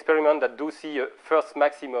the only experiment that do see a first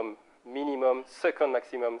maximum, minimum, second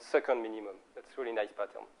maximum, second minimum. That's a really nice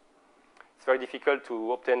pattern. It's very difficult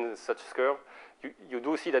to obtain such curve. You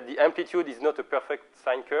do see that the amplitude is not a perfect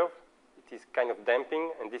sine curve. It is kind of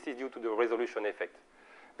damping, and this is due to the resolution effect.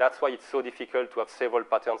 That's why it's so difficult to have several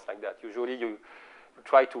patterns like that. Usually you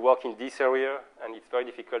try to work in this area, and it's very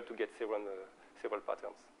difficult to get several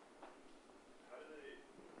patterns. How do they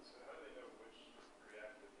know which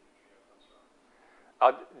reactor the neutrino comes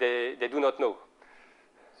from? They do not know.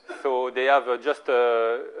 So they have just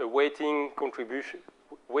a weighted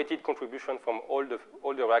contribution from all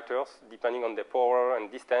the reactors, depending on their power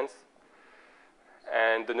and distance.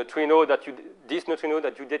 And the neutrino this neutrino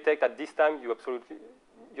that you detect at this time,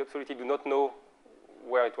 you absolutely do not know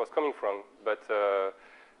where it was coming from. But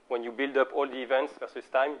when you build up all the events versus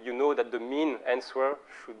time, you know that the mean answer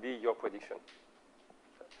should be your prediction.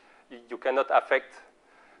 You cannot affect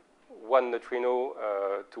one neutrino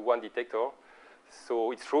to one detector.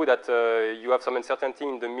 So it's true that you have some uncertainty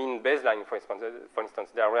in the mean baseline, for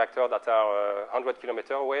instance. There are reactors that are 100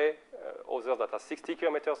 kilometers away, others that are 60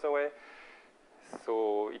 kilometers away.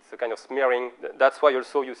 So it's a kind of smearing. That's why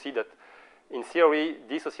also you see that in theory,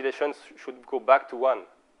 these oscillations should go back to 1.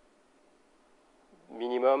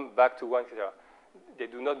 Minimum, back to 1, etc. They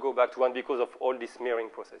do not go back to 1 because of all this smearing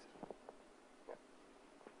process. Yeah.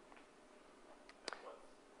 And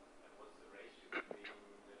what's the ratio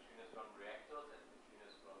between neutrinos from reactors and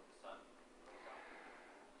neutrinos from the sun?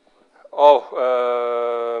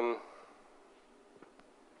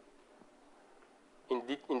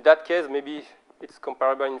 In that case, maybe it's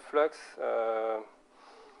comparable in flux.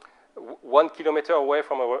 1 kilometer away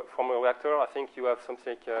from a reactor, I think you have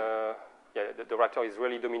something like, yeah, the reactor is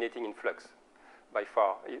really dominating in flux by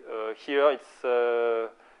far. Here it's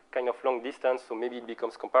kind of long distance, so maybe it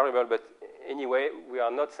becomes comparable, but anyway, we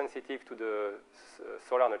are not sensitive to the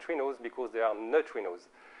solar neutrinos because they are neutrinos.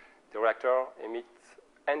 The reactor emits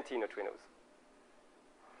anti-neutrinos.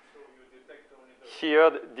 So you detect only the... Here,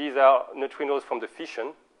 these are neutrinos from the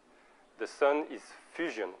fission. The sun is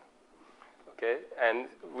fusion. Okay? And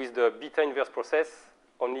with the beta inverse process,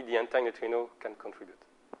 only the anti-neutrino can contribute.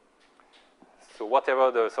 So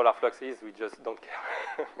whatever the solar flux is, we just don't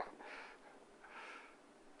care.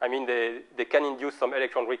 I mean, they can induce some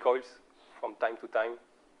electron recoils from time to time,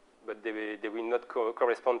 but they will not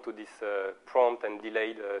correspond to this prompt and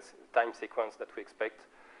delayed time sequence that we expect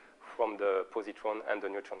from the positron and the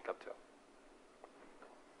neutron capture.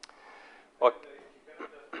 Okay.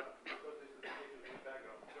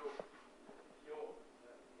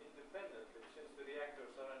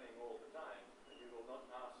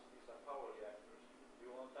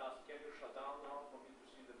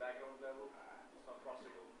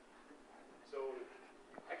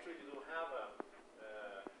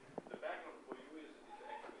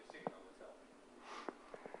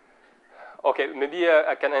 Okay, maybe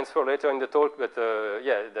I can answer later in the talk, but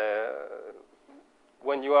yeah,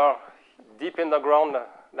 when you are deep in the ground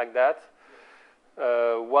like that,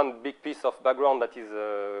 one big piece of background that is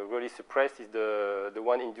really suppressed is the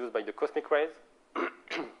one induced by the cosmic rays.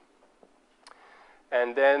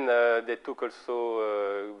 And then they took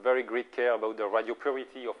also very great care about the radio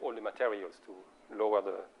purity of all the materials to lower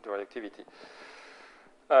the radioactivity.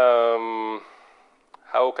 How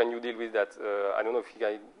can you deal with that? I don't know if you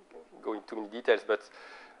guys go into many details, but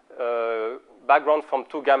background from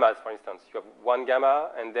 2 gammas, for instance. You have 1 gamma,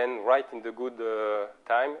 and then right in the good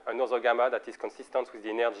time, another gamma that is consistent with the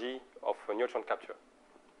energy of a neutron capture.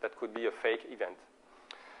 That could be a fake event.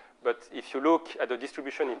 But if you look at the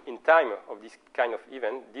distribution in time of this kind of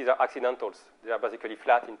event, these are accidentals. They are basically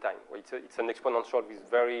flat in time. It's an exponential with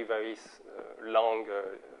very, very long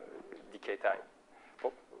decay time,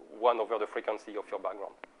 1 over the frequency of your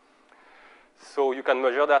background. So you can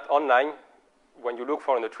measure that online. When you look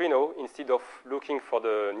for a neutrino, instead of looking for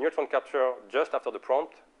the neutron capture just after the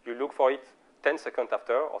prompt, you look for it 10 seconds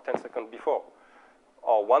after or 10 seconds before,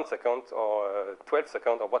 or 1 second or 12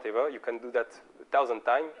 seconds or whatever. You can do that 1,000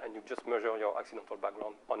 times, and you just measure your accidental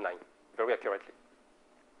background online very accurately.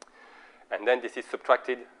 And then this is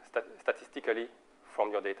subtracted statistically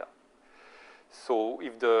from your data. So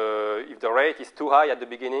if the rate is too high at the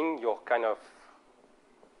beginning, you're kind of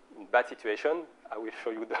in bad situation. I will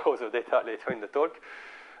show you the other data later in the talk.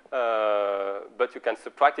 But you can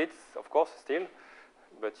subtract it, of course, still.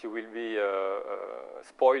 But you will be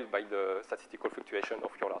spoiled by the statistical fluctuation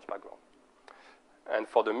of your large background. And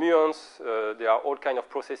for the muons, there are all kinds of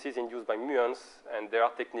processes induced by muons, and there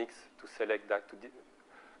are techniques to select that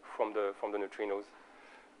from the neutrinos.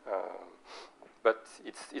 But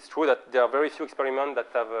it's true that there are very few experiments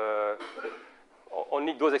that have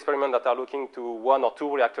only those experiments that are looking to 1 or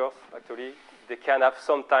 2 reactors. Actually, they can have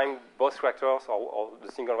sometime both reactors or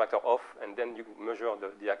the single reactor off, and then you measure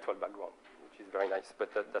the actual background, which is very nice.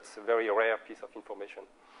 But that's a very rare piece of information.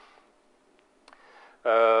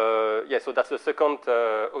 Yeah, so that's the second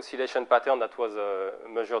oscillation pattern that was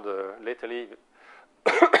measured lately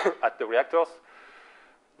at the reactors.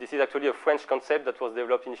 This is actually a French concept that was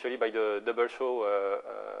developed initially by the double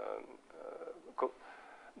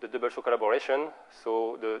show collaboration.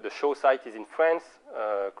 So the show site is in France,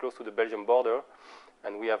 close to the Belgium border,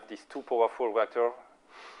 and we have these 2 powerful reactors.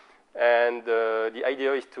 And the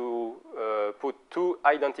idea is to put 2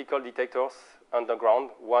 identical detectors underground,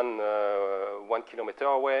 one 1 kilometer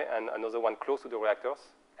away and another one close to the reactors,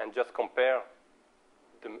 and just compare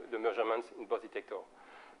the measurements in both detectors.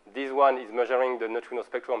 This one is measuring the neutrino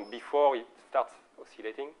spectrum before it starts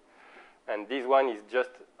oscillating, and this one is just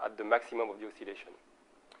at the maximum of the oscillation.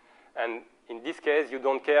 And in this case, you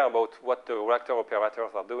don't care about what the reactor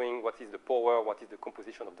operators are doing, what is the power, what is the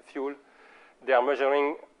composition of the fuel. They are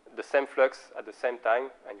measuring the same flux at the same time,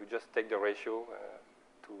 and you just take the ratio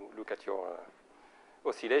to look at your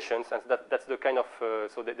oscillations. And that's the kind of,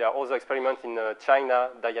 so there are other experiments in China,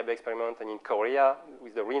 Diabe experiment, and in Korea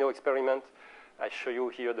with the Reno experiment. I show you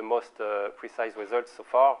here the most precise results so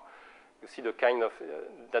far. You see the kind of,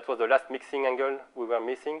 that was the last mixing angle we were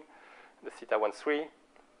missing, the theta 1,3.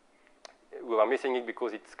 We were missing it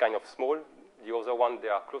because it's kind of small. The other one, they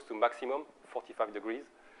are close to maximum, 45 degrees.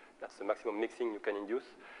 That's the maximum mixing you can induce.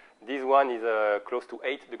 This one is close to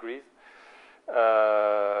 8 degrees.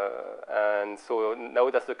 And so now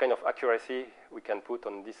that's the kind of accuracy we can put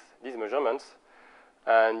on these measurements.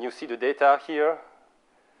 And you see the data here.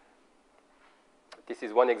 This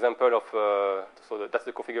is one example of, so that's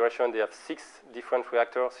the configuration. They have 6 different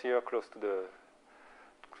reactors here close to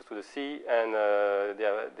the sea, and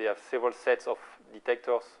they have several sets of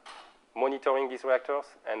detectors monitoring these reactors,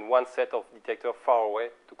 and one set of detectors far away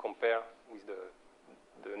to compare with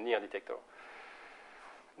the near detector.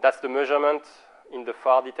 That's the measurement in the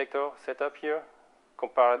far detector setup here,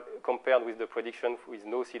 compared with the prediction with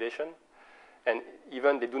no oscillation. And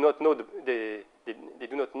even they do not know they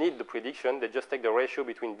do not need the prediction. They just take the ratio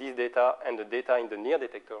between this data and the data in the near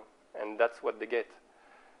detector, and that's what they get.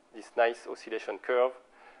 This nice oscillation curve.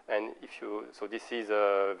 And if you, so this is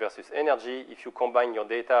versus energy. If you combine your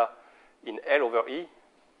data in L over E,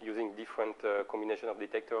 using different combination of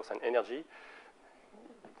detectors and energy,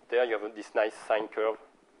 there you have this nice sine curve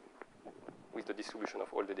with the distribution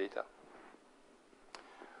of all the data.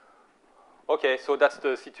 Okay, so that's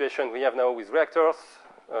the situation we have now with reactors.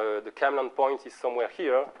 The Kamlan point is somewhere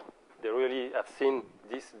here. They really have seen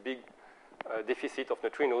this big deficit of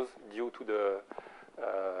neutrinos due to the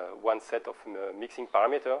one set of mixing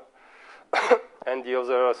parameter. And the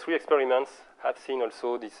other 3 experiments have seen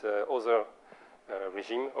also this other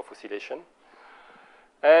regime of oscillation.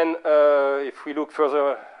 And if we look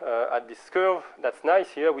further at this curve, that's nice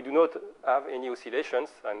here. We do not have any oscillations,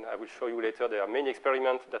 and I will show you later there are many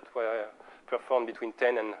experiments that were performed between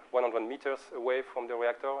 10 and 100 meters away from the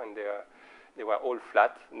reactor, and they were all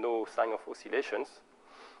flat, no sign of oscillations.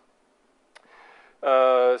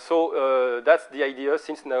 So that's the idea.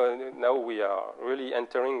 Since now we are really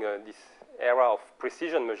entering this era of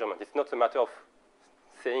precision measurement. It's not a matter of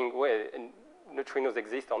saying, well, neutrinos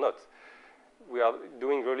exist or not. We are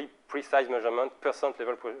doing really precise measurement, percent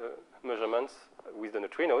level measurements with the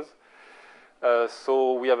neutrinos.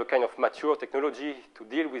 So we have a kind of mature technology to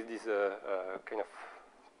deal with these kind of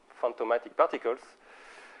phantomatic particles.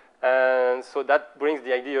 And so that brings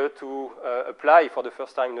the idea to apply for the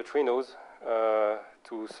first time neutrinos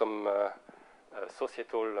to some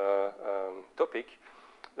societal topic,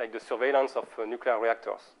 like the surveillance of nuclear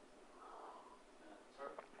reactors.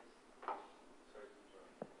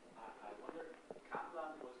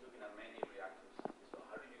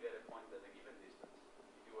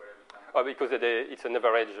 Oh, because it's an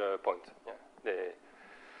average point. Yeah.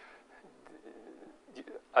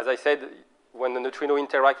 As I said, when the neutrino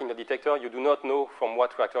interact in the detector, you do not know from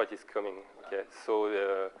what reactor it is coming. Okay,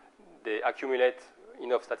 so they accumulate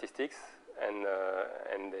enough statistics, and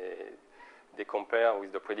they compare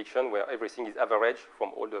with the prediction where everything is average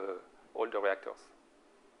from all the reactors.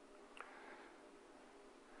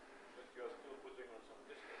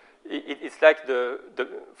 It's like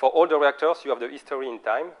for all the reactors, you have the history in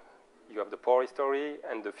time. You have the power history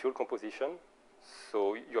and the fuel composition.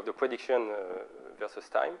 So you have the prediction versus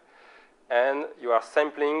time. And you are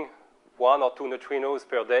sampling 1 or 2 neutrinos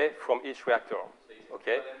per day from each reactor.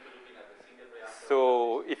 Okay?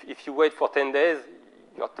 So if you wait for 10 days,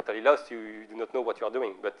 you are totally lost. You do not know what you are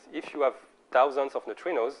doing. But if you have thousands of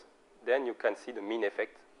neutrinos, then you can see the mean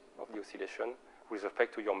effect of the oscillation with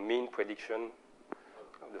respect to your mean prediction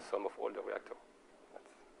of the sum of all the reactors.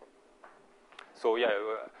 So yeah,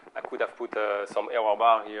 I could have put some error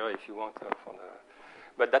bar here if you want,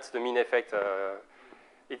 but that's the mean effect.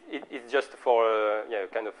 It's just for a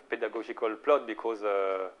kind of pedagogical plot, because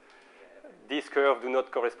this curve do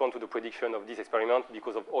not correspond to the prediction of this experiment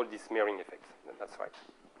because of all these smearing effects. That's right.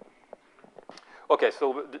 Okay,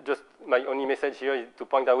 so just my only message here is to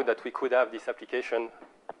point out that we could have this application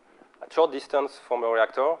at short distance from a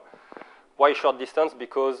reactor. Why short distance?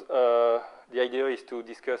 Because the idea is to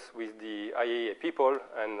discuss with the IAEA people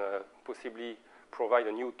and possibly provide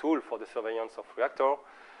a new tool for the surveillance of reactor.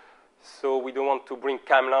 So we don't want to bring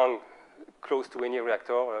Kamlan close to any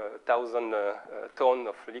reactor, 1,000 ton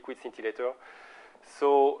of liquid scintillator.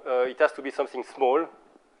 So it has to be something small,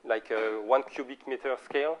 like 1 cubic meter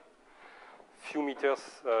scale, few meters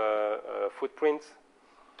footprint,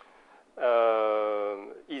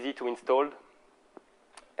 easy to install.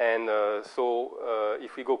 And so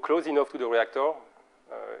if we go close enough to the reactor,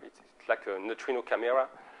 it's like a neutrino camera,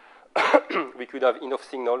 we could have enough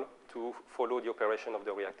signal to follow the operation of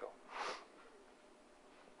the reactor.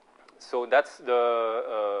 So that's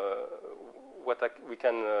the what we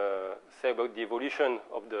can say about the evolution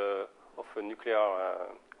of a nuclear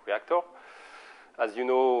reactor. As you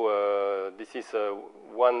know, this is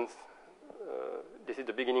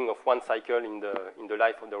the beginning of one cycle in the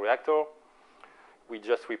life of the reactor. We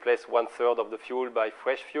just replace 1/3 of the fuel by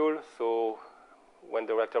fresh fuel. So when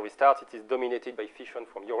the reactor restarts, it is dominated by fission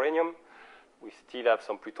from uranium. We still have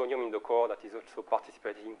some plutonium in the core that is also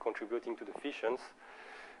participating, contributing to the fissions.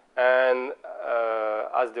 And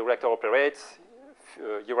as the reactor operates,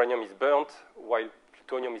 uranium is burnt while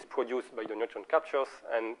plutonium is produced by the neutron captures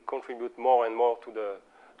and contribute more and more to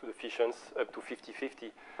the fissions, up to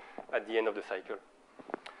 50-50 at the end of the cycle.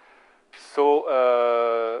 So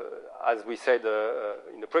as we said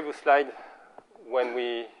in the previous slide, when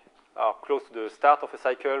we are close to the start of a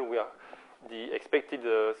cycle, the expected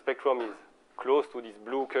spectrum is close to this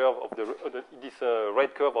blue curve of this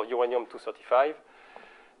red curve of uranium-235.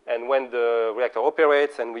 And when the reactor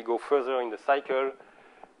operates and we go further in the cycle,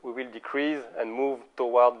 we will decrease and move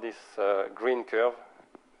toward this green curve.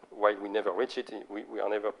 While we never reach it, we are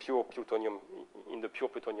never pure plutonium in the pure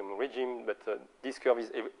plutonium regime, but this curve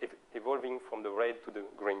is evolving from the red to the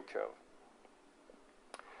green curve.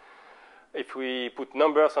 If we put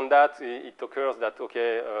numbers on that, it occurs that,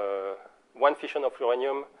 okay, one fission of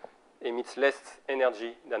uranium emits less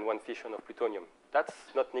energy than one fission of plutonium. That's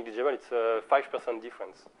not negligible. It's a 5%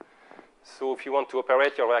 difference. So if you want to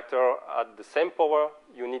operate your reactor at the same power,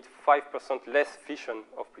 you need 5% less fission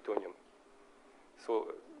of plutonium.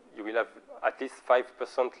 So you will have at least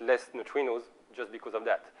 5% less neutrinos just because of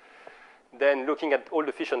that. Then looking at all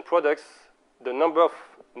the fission products, the number of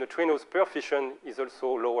neutrinos per fission is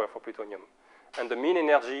also lower for plutonium. And the mean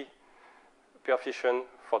energy per fission,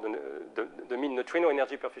 for the mean neutrino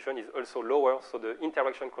energy per fission is also lower, so the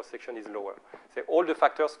interaction cross-section is lower. So all the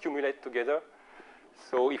factors cumulate together.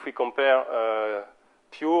 So if we compare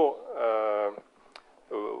pure,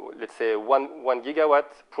 let's say 1 gigawatt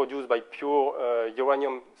produced by pure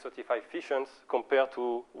uranium-35 fissions compared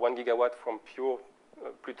to 1 gigawatt from pure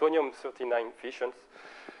plutonium-39 fissions,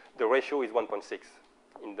 the ratio is 1.6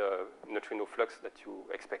 in the neutrino flux that you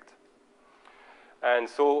expect. And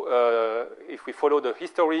so if we follow the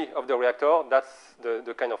history of the reactor, that's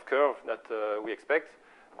the kind of curve that we expect.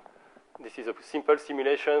 This is a simple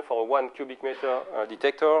simulation for a 1 cubic meter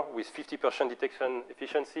detector with 50% detection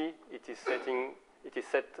efficiency. It is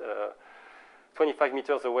set 25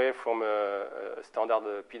 meters away from a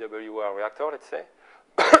standard PWR reactor, let's say.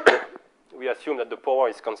 We assume that the power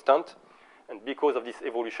is constant. And because of this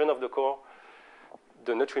evolution of the core,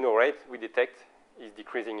 the neutrino rate we detect is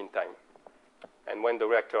decreasing in time. And when the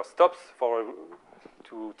reactor stops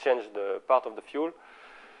to change the part of the fuel,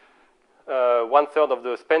 1/3 of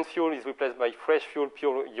the spent fuel is replaced by fresh fuel,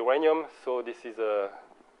 pure uranium. So this is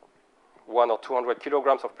 100 or 200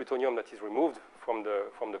 kilograms of plutonium that is removed from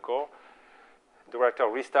the core. The reactor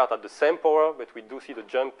restarts at the same power, but we do see the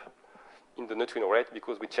jump in the neutrino rate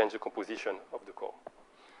because we change the composition of the core.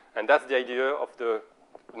 And that's the idea of the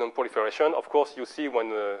non-proliferation. Of course, you see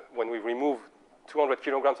when we remove 200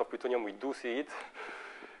 kilograms of plutonium, we do see it.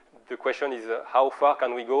 The question is how far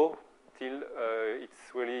can we go till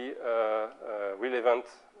it's really relevant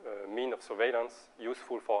mean of surveillance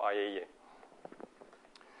useful for IAEA.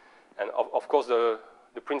 And of course, the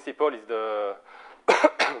principle is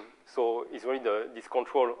so is really this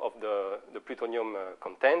control of the plutonium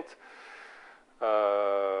content.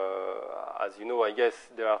 As you know, I guess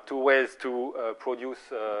there are two ways to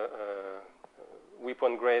produce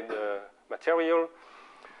weapon-grade material,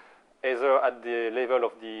 either at the level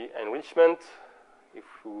of the enrichment,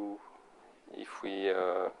 if we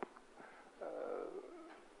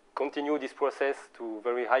continue this process to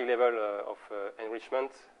very high level of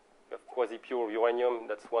enrichment, you have quasi-pure uranium,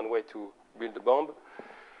 that's one way to build a bomb.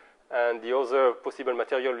 And the other possible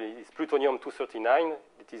material is plutonium-239,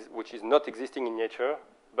 which is not existing in nature,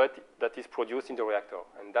 but that is produced in the reactor.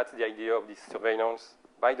 And that's the idea of this surveillance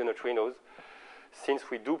by the neutrinos. Since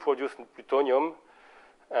we do produce plutonium,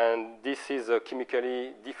 and this is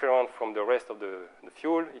chemically different from the rest of the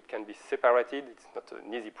fuel, it can be separated. It's not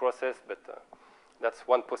an easy process, but that's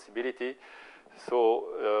one possibility.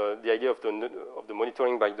 So the idea of the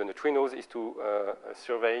monitoring by the neutrinos is to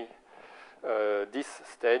survey this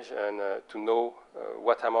stage and to know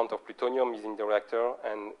what amount of plutonium is in the reactor,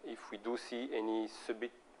 and if we do see any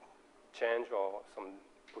subbit change or some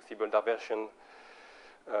possible diversion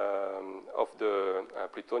of the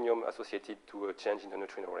plutonium associated to a change in the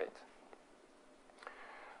neutrino rate.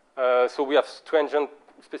 So we have stringent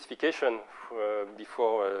specification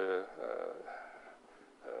before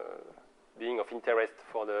being of interest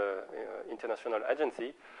for the international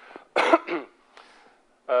agency.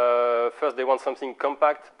 First, they want something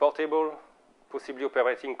compact, portable, possibly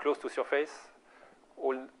operating close to surface.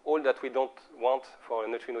 All that we don't want for a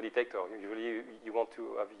neutrino detector. Usually, you want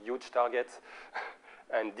to have huge targets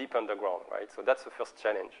and deep underground, right? So that's the first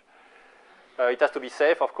challenge. It has to be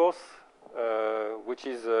safe, of course, which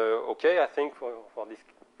is okay, I think, for this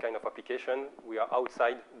kind of application. We are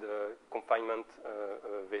outside the confinement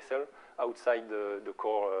vessel, outside the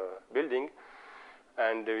core building,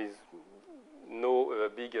 and there is no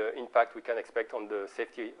big impact we can expect on the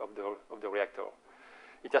safety of the reactor.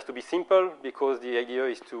 It has to be simple because the idea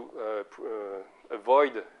is to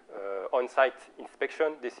avoid on-site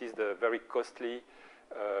inspection. This is the very costly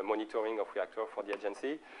monitoring of reactor for the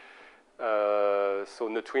agency. So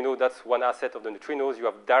neutrino, that's one asset of the neutrinos. You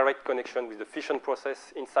have direct connection with the fission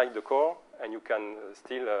process inside the core, and you can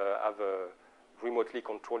still have a remotely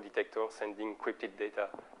controlled detector sending encrypted data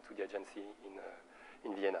to the agency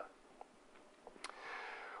in Vienna.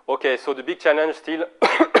 Okay, so the big challenge still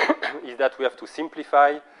is that we have to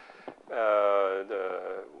simplify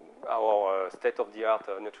our state-of-the-art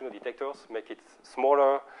neutrino detectors, make it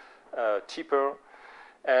smaller, cheaper,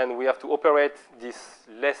 and we have to operate this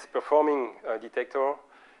less performing detector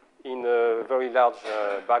in a very large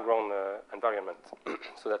background environment.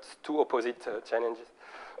 So that's two opposite challenges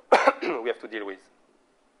we have to deal with.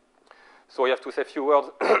 So we have to say a few words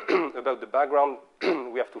about the background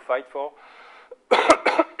we have to fight for.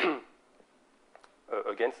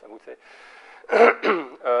 Against, I would say.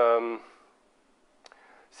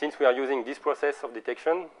 Since we are using this process of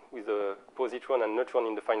detection with the positron and neutron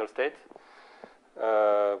in the final state,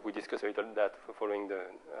 we discussed a little that following the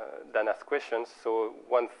Dana's questions. So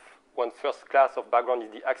one first class of background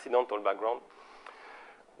is the accidental background.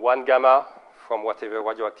 1 gamma from whatever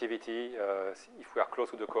radioactivity. If we are close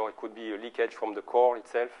to the core, it could be a leakage from the core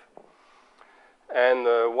itself. And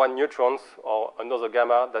 1 neutrons or another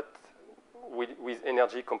gamma that with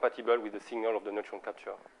energy compatible with the signal of the neutron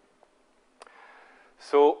capture.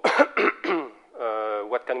 So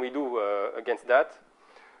what can we do against that?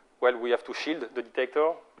 Well, we have to shield the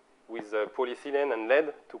detector with polyethylene and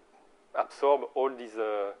lead to absorb all this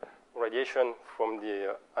radiation from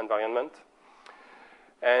the environment.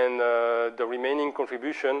 And the remaining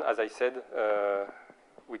contribution, as I said,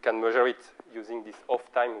 we can measure it using this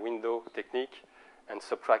off-time window technique and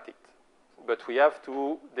subtract it. But we have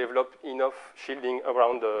to develop enough shielding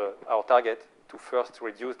around our target to first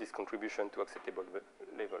reduce this contribution to acceptable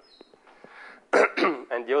levels.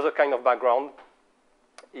 And the other kind of background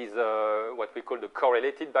is what we call the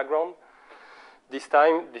correlated background. This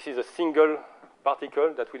time, this is a single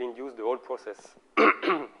particle that will induce the whole process.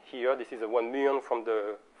 Here, this is a 1 muon from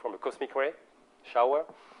a cosmic ray shower.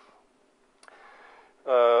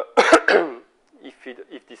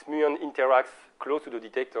 If this muon interacts close to the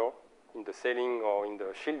detector, in the sealing or in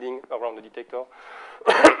the shielding around the detector,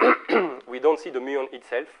 we don't see the muon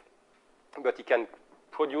itself, but it can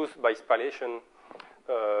produce, by spallation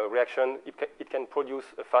reaction, it can produce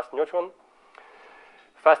a fast neutron,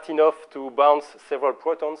 fast enough to bounce several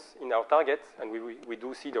protons in our target, and we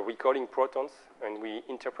do see the recalling protons, and we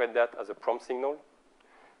interpret that as a prompt signal.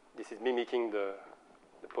 This is mimicking the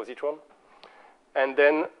positron. And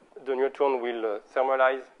then the neutron will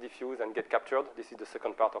thermalize, diffuse, and get captured. This is the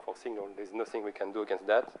second part of our signal. There's nothing we can do against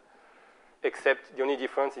that, except the only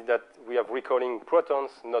difference is that we have recalling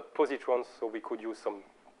protons, not positrons, so we could use some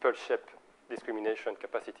pulse shape discrimination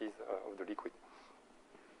capacities of the liquid.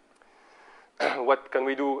 What can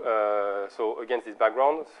we do so against this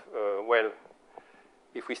background? Well,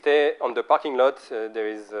 if we stay on the parking lot, there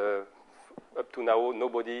is, up to now,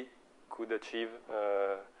 nobody could achieve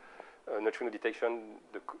neutrino detection.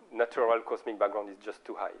 The natural cosmic background is just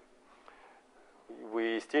too high.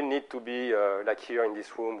 We still need to be like here in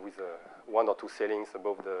this room with 1 or 2 ceilings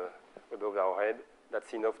above our head.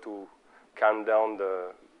 That's enough to calm down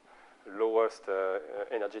the lowest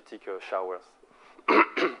energetic showers.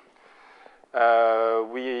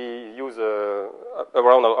 We use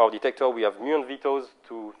around our detector. We have muon vectors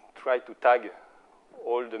to try to tag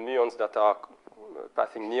all the muons that are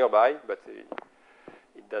passing nearby, but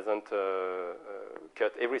it doesn't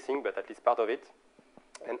cut everything, but at least part of it.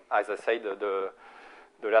 And as I said, the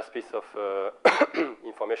last piece of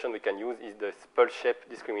information we can use is the pulse shape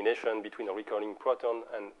discrimination between a recurring proton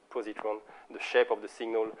and positron. The shape of the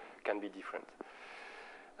signal can be different.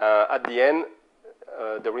 At the end,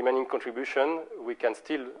 the remaining contribution, we can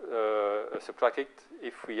still subtract it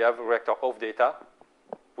if we have reactor off data,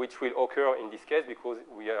 which will occur in this case because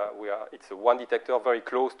it's a one detector very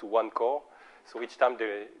close to one core. So each time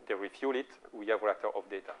they refuel it, we have reactor off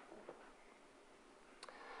data.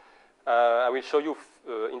 I will show you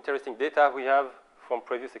interesting data we have from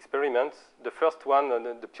previous experiments. The first one,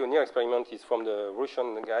 the pioneer experiment, is from the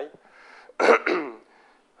Russian guy.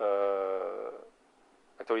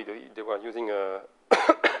 Actually, they were using the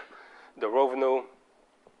Rovno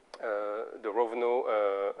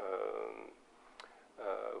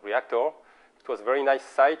reactor. It was a very nice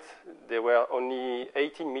site. They were only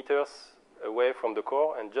 18 meters away from the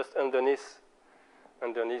core and just underneath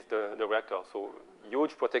the reactor. So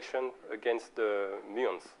huge protection against the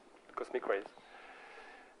muons, cosmic rays.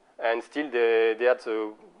 And still they had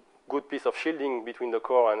a good piece of shielding between the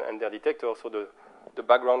core and their detector, so the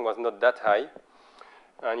background was not that high.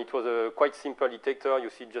 And it was a quite simple detector.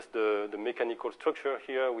 You see just the mechanical structure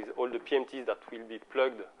here with all the PMTs that will be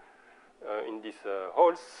plugged in these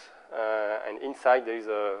holes. And inside there is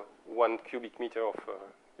 1 cubic meter of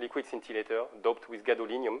liquid scintillator doped with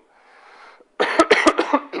gadolinium.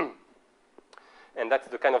 And that's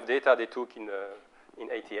the kind of data they took in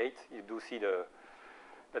 88. You do see that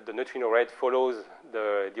the neutrino rate follows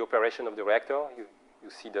the operation of the reactor. You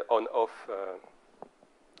see the on-off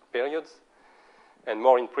periods. And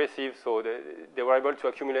more impressive, so they were able to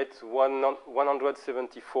accumulate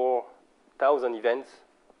 174,000 events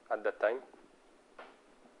at that time.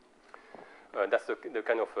 That's the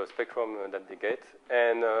kind of spectrum that they get.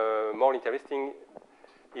 And more interesting,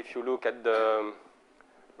 if you look at the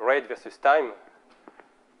rate versus time,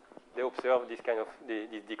 they observe this kind of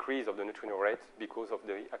this decrease of the neutrino rate because of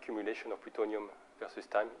the accumulation of plutonium versus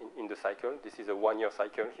time in the cycle. This is a 1-year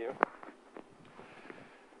cycle here.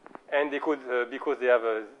 And they could, because they have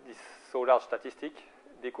this so large statistic,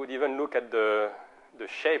 they could even look at the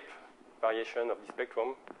shape variation of the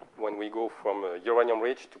spectrum. When we go from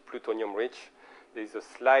uranium-rich to plutonium-rich, there is a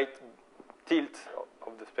slight tilt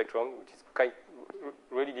of the spectrum, which is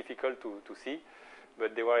really difficult to see.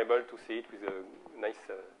 But they were able to see it with a nice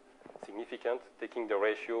significance, taking the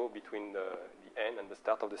ratio between the end and the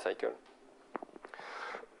start of the cycle.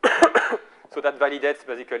 So that validates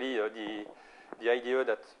basically the idea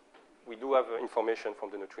that we do have information from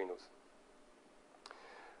the neutrinos.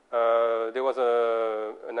 There was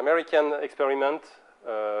an American experiment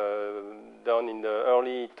done in the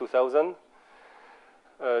early 2000s.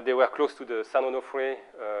 They were close to the San Onofre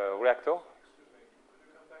reactor. Excuse me, could you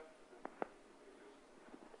come back?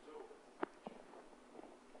 So,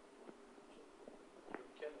 you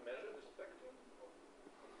can measure the spectrum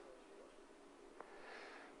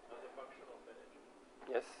as a function of energy?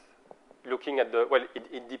 Yes. Looking at the, well,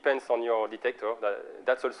 it depends on your detector.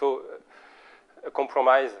 That's also a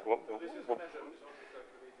compromise. So this is measured, it's not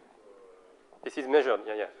calculated for... This is measured,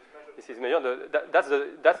 yeah. This is measured. That's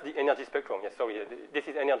the energy spectrum. Yes, sorry. This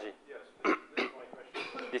is energy. Yes, this is my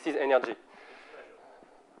question. This is energy.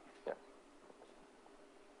 Yeah.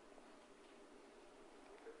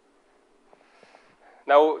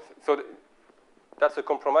 Now, so that's a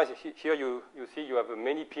compromise. Here you see you have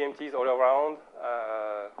many PMTs all around.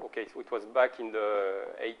 Okay, so it was back in the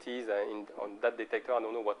 80s on that detector. I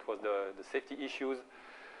don't know what was the safety issues.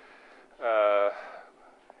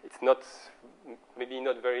 It's not, maybe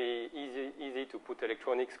not very easy to put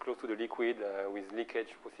electronics close to the liquid with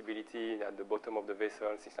leakage possibility at the bottom of the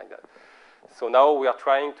vessel, things like that. So now we are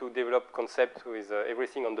trying to develop concept with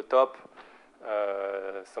everything on the top,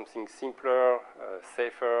 something simpler,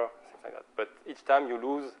 safer, things like that. But each time you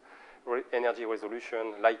lose energy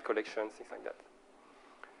resolution, light collection, things like that.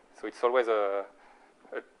 So it's always a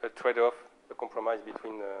trade-off, a compromise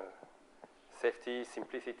between safety,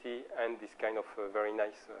 simplicity, and this kind of very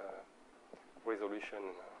nice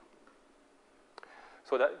resolution.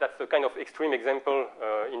 So that's a kind of extreme example.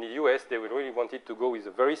 In the US, they really wanted to go with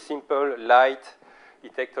a very simple, light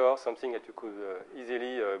detector, something that you could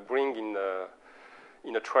easily bring in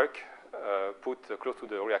a truck, put close to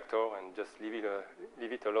the reactor, and just leave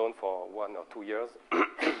it alone for 1 or 2 years.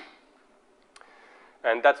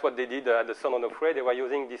 And that's what they did at the San Onofre. They were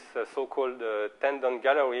using this so-called tendon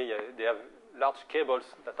gallery. They have large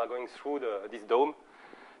cables that are going through this dome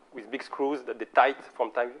with big screws that they tight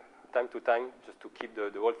from time to time just to keep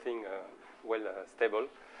the whole thing well stable.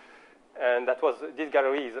 And that was, this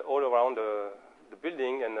gallery is all around the the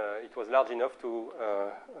building, and it was large enough to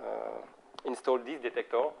install this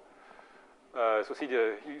detector. So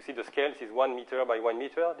you see the scale. This is 1 meter by 1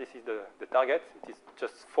 meter. This is the target. It is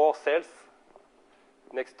just 4 cells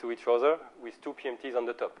next to each other with 2 PMTs on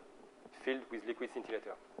the top, filled with liquid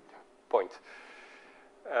scintillator. Point.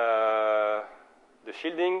 The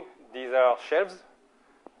shielding, these are shelves,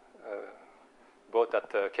 bought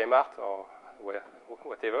at Kmart or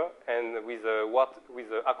whatever, and with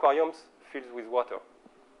aquariums filled with water.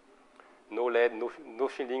 No lead, no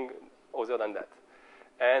shielding other than that.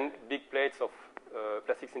 And big plates of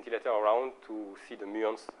plastic scintillator around to see the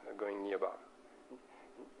muons going nearby.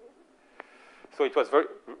 So it was very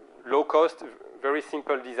low cost, very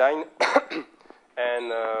simple design,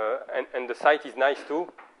 and the site is nice too,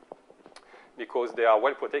 because they are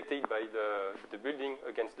well protected by the building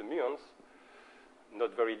against the muons.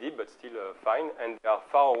 Not very deep, but still fine, and they are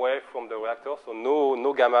far away from the reactor, so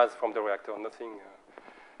no gammas from the reactor, nothing.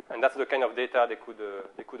 And that's the kind of data they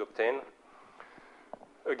could obtain.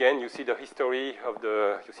 Again, you see the history of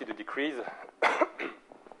you see the decrease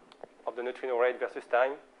of the neutrino rate versus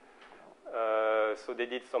time. So they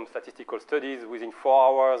did some statistical studies. Within 4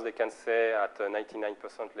 hours, they can say at a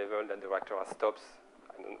 99% level that the reactor has stops.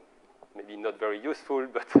 I don't know, maybe not very useful,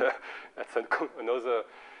 but that's another.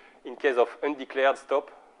 In case of undeclared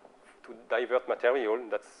stop to divert material,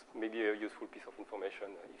 that's maybe a useful piece of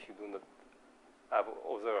information if you do not have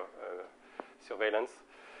other surveillance.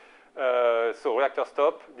 So reactor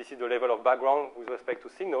stop, this is the level of background with respect to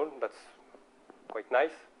signal. That's quite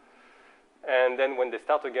nice. And then when they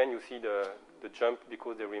start again, you see the jump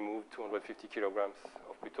because they removed 250 kilograms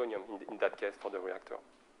of plutonium in that case for the reactor.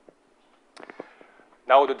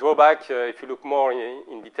 Now the drawback, if you look more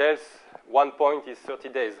in details, 1 point is 30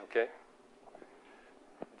 days, okay?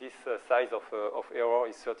 This size of error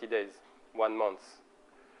is 30 days, 1 month.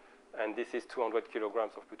 And this is 200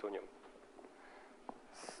 kilograms of plutonium.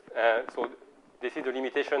 So this is the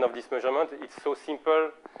limitation of this measurement. It's so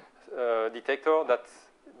simple detector that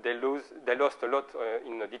they lost a lot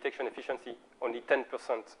in detection efficiency. Only 10%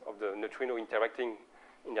 of the neutrino interacting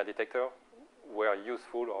in their detector were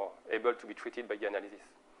useful or able to be treated by the analysis.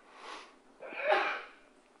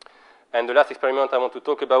 And the last experiment I want to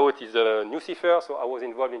talk about is Nucifer. So I was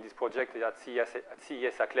involved in this project at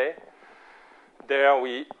CES Saclay. There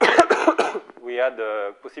we we had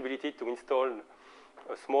the possibility to install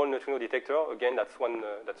a small neutrino detector. Again, that's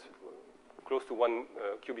close to 1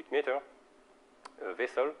 cubic meter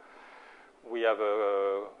vessel. We have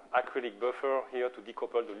an acrylic buffer here to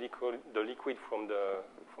decouple the liquid from the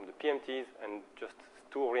PMTs, and just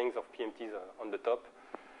 2 rings of PMTs on the top.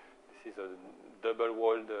 This is a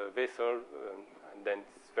double-walled vessel, and then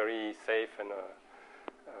it's very safe and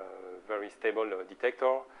very stable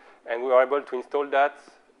detector. And we were able to install that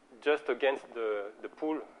just against the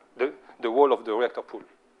pool, the wall of the reactor pool,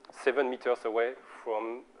 7 meters away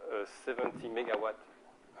from a 70 megawatt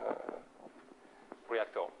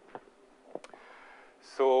reactor.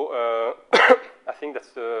 So I think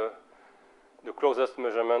that's the closest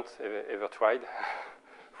measurement ever tried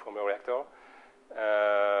from a reactor.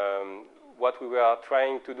 What we were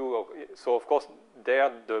trying to do, so of course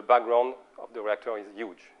there the background of the reactor is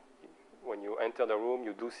huge. When you enter the room,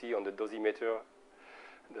 you do see on the dosimeter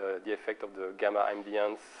the effect of the gamma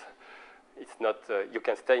ambience. It's not, you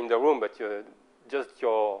can stay in the room, but just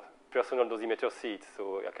your personal dosimeter see it.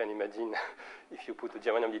 So I can imagine if you put a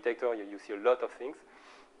germanium detector, you see a lot of things.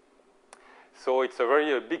 So it's a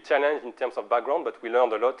very big challenge in terms of background, but we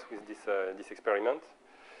learned a lot with this experiment.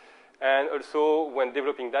 And also, when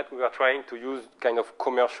developing that, we were trying to use kind of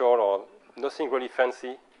commercial or nothing really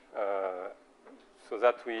fancy, so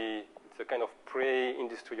that it's a kind of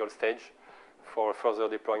pre-industrial stage for further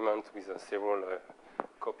deployment with several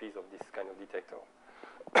copies of this kind of detector.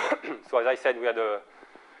 So as I said, we had a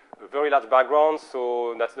very large background,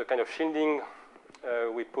 so that's the kind of shielding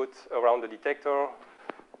we put around the detector.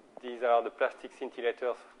 These are the plastic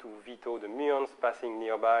scintillators to veto the muons passing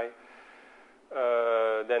nearby.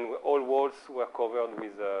 Then all walls were covered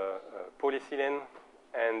with polyethylene,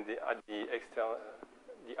 and the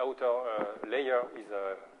outer layer is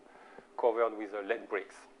covered with lead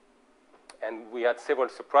bricks. And we had several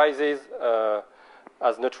surprises.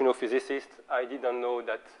 As neutrino physicist, I didn't know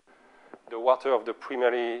that the water of the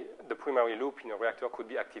primary loop in a reactor could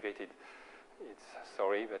be activated.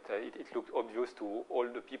 Sorry, but it looked obvious to all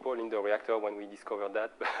the people in the reactor when we discovered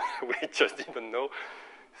that, but we just didn't know.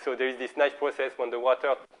 So there is this nice process when the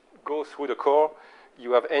water goes through the core.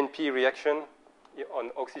 You have NP reaction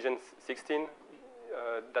on oxygen 16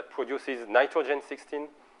 that produces nitrogen 16.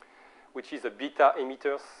 which is a beta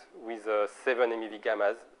emitters with 7 MeV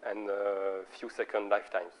gammas and a few second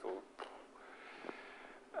lifetime. So,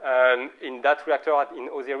 and in that reactor in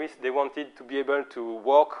Osiris, they wanted to be able to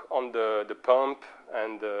work on the pump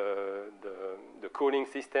and the cooling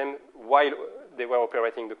system while they were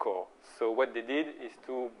operating the core. So what they did is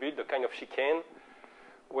to build a kind of chicane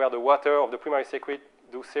where the water of the primary circuit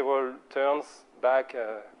do several turns back,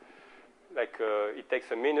 it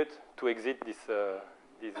takes a minute to exit this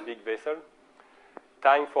big vessel.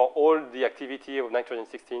 Time for all the activity of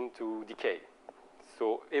nitrogen-16 to decay.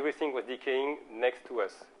 So everything was decaying next to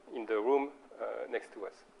us, in the room next to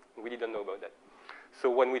us. We didn't know about that. So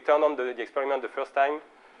when we turned on the experiment the first time,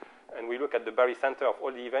 and we look at the barycenter of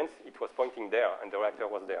all the events, it was pointing there, and the reactor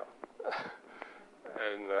was there.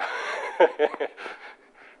 And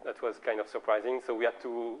that was kind of surprising. So we had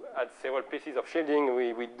to add several pieces of shielding.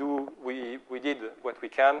 We did what we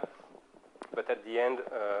can, but at the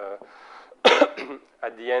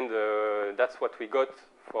end, that's what we got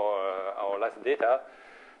for our last data.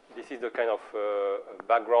 This is the kind of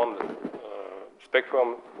background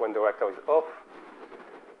spectrum when the reactor is off.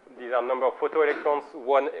 These are number of photoelectrons.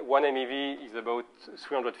 One MeV is about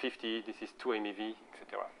 350. This is 2 MeV,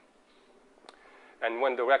 etc. And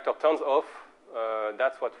when the reactor turns off,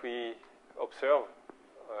 that's what we observe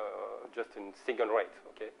just in single rate.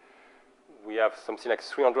 Okay, we have something like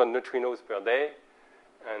 300 neutrinos per day,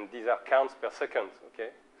 and these are counts per second.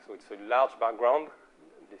 Okay, so it's a large background.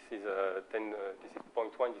 This is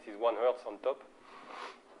 0.1. This is 1 Hertz on top.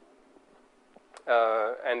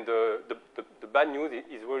 And the bad news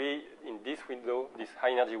is really in this window, this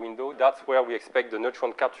high energy window. That's where we expect the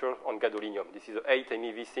neutron capture on gadolinium. This is an 8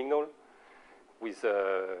 MeV signal with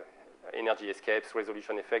energy escapes,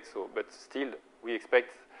 resolution effects. So, but still, we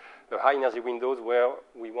expect the high energy windows where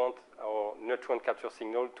we want our neutron capture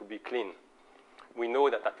signal to be clean. We know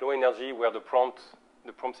that at low energy, where the prompt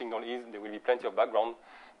signal is, there will be plenty of background.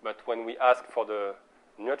 But when we ask for the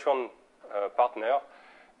neutron partner,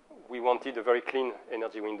 we wanted a very clean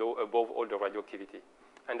energy window above all the radioactivity.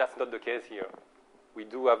 And that's not the case here. We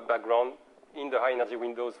do have background in the high energy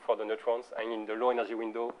windows for the neutrons and in the low energy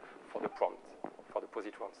window for the prompt, for the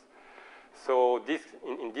positrons. So this,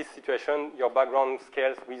 in this situation, your background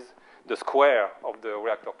scales with the square of the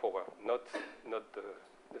reactor power, not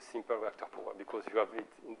the simple reactor power, because you have it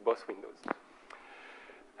in both windows.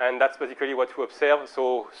 And that's basically what we observe.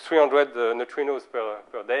 So 300 neutrinos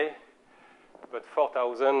per day, but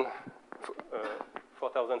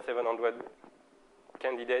 4,700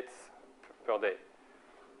 candidates per day.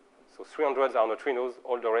 So 300 are neutrinos,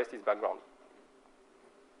 all the rest is background.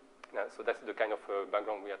 So that's the kind of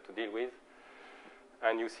background we have to deal with.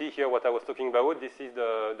 And you see here what I was talking about. This is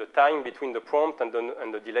the time between the prompt and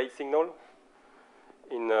the delayed signal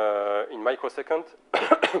in microseconds.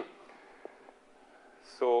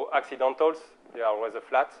 So accidentals, they are rather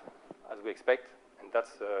flat, as we expect. And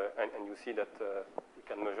that's and you see that you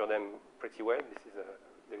can measure them pretty well.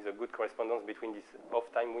 There is a good correspondence between this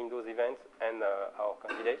off-time Windows event and our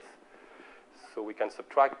candidates. So we can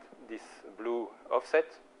subtract this blue offset.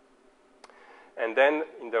 And then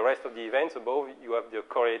in the rest of the events above, you have the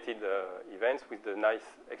correlated events with the nice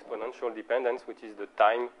exponential dependence, which is the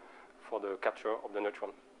time for the capture of the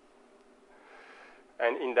neutron.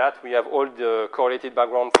 And in that, we have all the correlated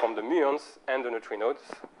background from the muons and the neutrinos.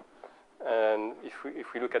 And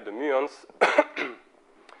if we look at the muons,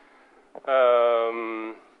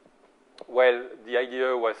 well, the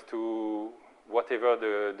idea was to, whatever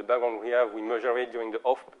the background we have, we measure it during the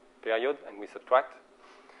off period, and we subtract.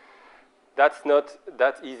 That's not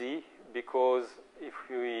that easy, because if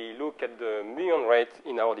we look at the muon rate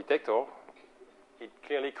in our detector, it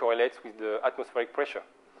clearly correlates with the atmospheric pressure,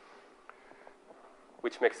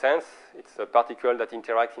 which makes sense. It's a particle that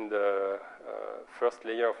interacts in the first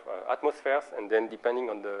layer of atmospheres, and then depending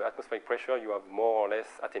on the atmospheric pressure, you have more or less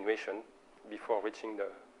attenuation before reaching the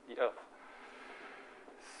Earth.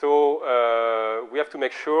 So we have to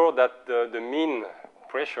make sure that the mean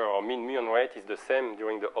pressure or mean muon rate is the same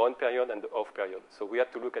during the on period and the off period. So we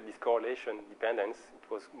had to look at this correlation dependence. It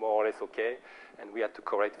was more or less okay, and we had to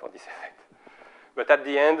correct for this effect. But at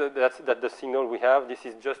the end, that's the signal we have. This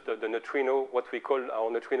is just the neutrino, what we call our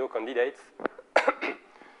neutrino candidates.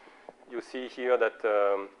 You see here that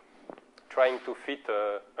trying to fit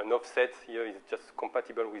an offset here is just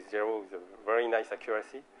compatible with 0 with a very nice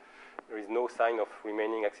accuracy. There is no sign of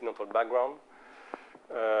remaining accidental background.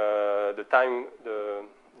 The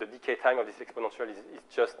decay time of this exponential is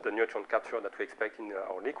just the neutron capture that we expect in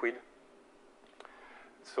our liquid.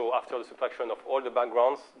 So after the subtraction of all the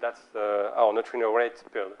backgrounds, that's our neutrino rate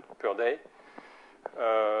per day.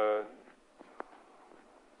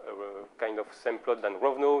 kind of same plot than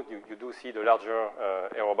Rovno, you do see the larger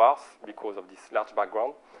error bars because of this large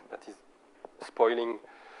background that is spoiling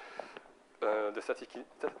the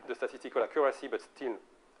statistical accuracy, but still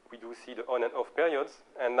we do see the on and off periods.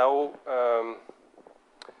 And now,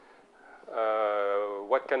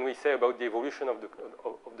 what can we say about the evolution of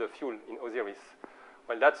the fuel in Osiris?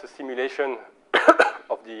 Well, that's a simulation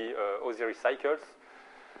of the Osiris cycles.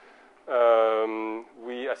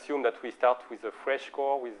 We assume that we start with a fresh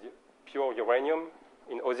core with pure uranium.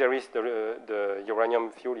 In Osiris, the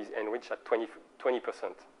uranium fuel is enriched at 20%.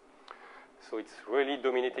 So it's really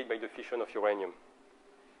dominated by the fission of uranium.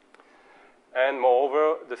 And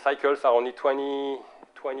moreover, the cycles are only 20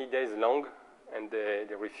 days long, and they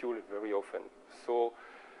refuel very often. So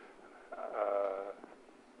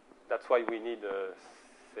that's why we need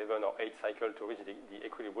 7 or 8 cycles to reach the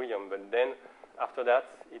equilibrium. But then, after that,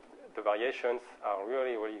 the variations are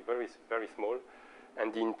really, really very, very small.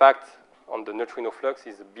 And the impact on the neutrino flux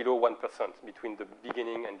is below 1% between the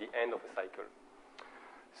beginning and the end of a cycle.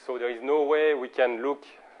 So there is no way we can look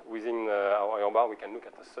within our error bar, we can look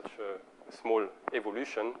at such a small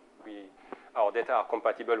evolution. Our data are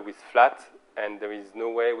compatible with flat, and there is no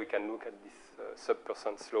way we can look at these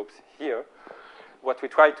sub% slopes here. What we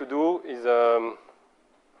try to do is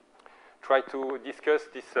try to discuss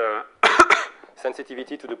this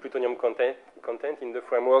sensitivity to the plutonium content in the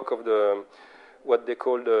framework of what they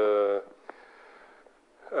call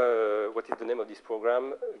what is the name of this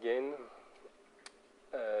program again?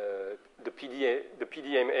 The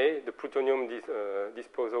PDMA, the plutonium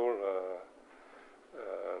disposal.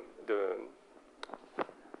 The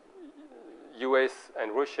US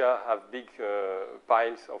and Russia have big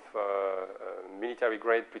piles of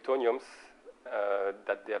military-grade plutoniums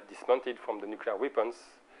that they have dismantled from the nuclear weapons,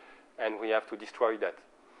 and we have to destroy that.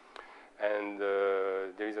 And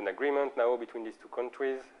there is an agreement now between these two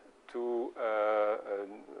countries to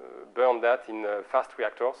burn that in fast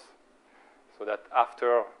reactors, so that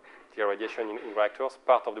after the irradiation in reactors,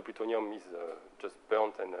 part of the plutonium is just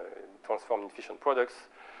burnt and transformed in fission products,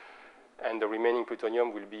 and the remaining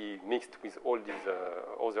plutonium will be mixed with all these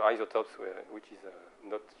other isotopes, which is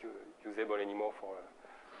not usable anymore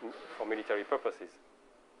for military purposes.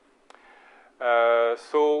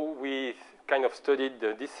 So we kind of studied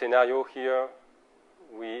this scenario here.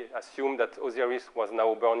 We assumed that Osiris was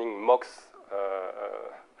now burning MOX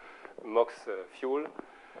fuel,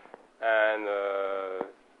 and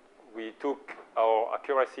we took our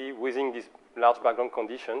accuracy within these large background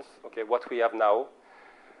conditions. Okay, what we have now,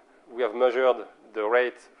 we have measured the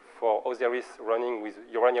rate for Osiris running with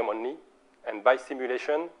uranium only, and by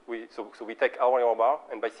simulation, so we take our error bar,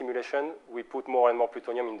 and by simulation, we put more and more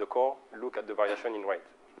plutonium in the core, look at the variation in rate.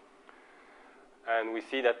 And we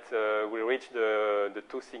see that we reach the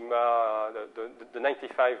 2 sigma, the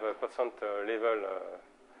 95% level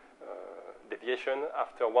deviation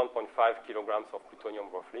after 1.5 kilograms of plutonium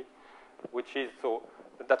roughly, which is, so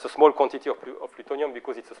that's a small quantity of plutonium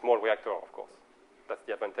because it's a small reactor, of course. That's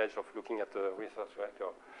the advantage of looking at the research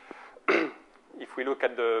reactor. If we look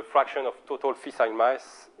at the fraction of total fissile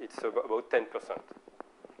mass, it's about 10%.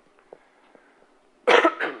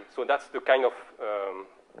 So that's the kind of,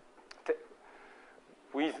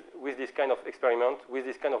 with this kind of experiment, with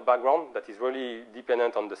this kind of background that is really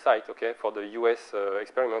dependent on the site, okay? For the US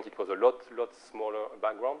experiment, it was a lot smaller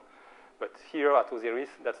background. But here at Osiris,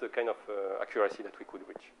 that's the kind of accuracy that we could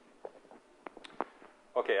reach.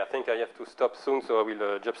 Okay, I think I have to stop soon, so I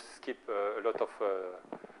will just skip a lot of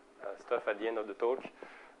stuff at the end of the talk.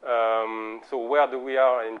 So where do we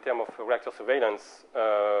are in terms of reactor surveillance?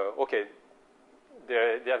 Okay,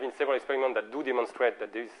 there have been several experiments that do demonstrate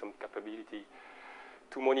that there is some capability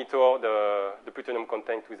to monitor the plutonium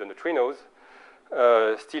content with the neutrinos.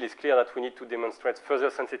 Still, it's clear that we need to demonstrate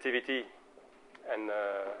further sensitivity and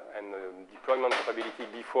deployment capability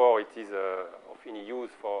before it is of any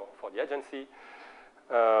use for the agency.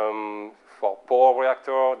 For power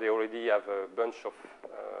reactor, they already have a bunch of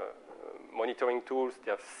monitoring tools.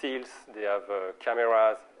 They have seals, they have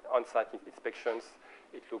cameras, on-site inspections.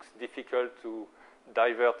 It looks difficult to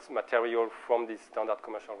divert material from these standard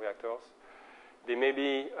commercial reactors. They may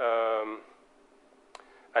be,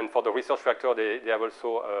 and for the research reactor, they have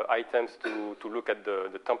also items to look at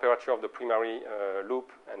the temperature of the primary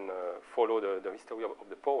loop and follow the history of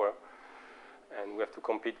the power. And we have to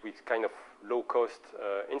compete with kind of low-cost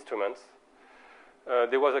instruments.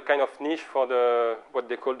 There was a kind of niche for what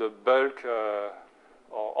they call the bulk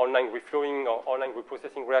or online reflowing or online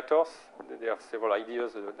reprocessing reactors. There are several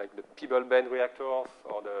ideas like the pebble bed reactors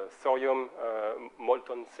or the thorium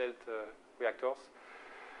molten cell reactors.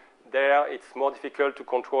 there it's more difficult to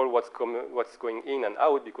control what's going in and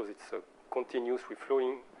out because it's a continuous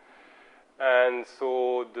reflowing. And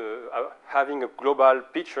so having a global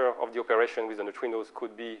picture of the operation with the neutrinos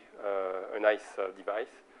could be a nice device.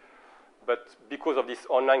 But because of this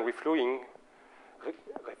online refueling,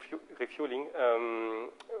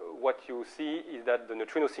 what you see is that the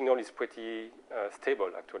neutrino signal is pretty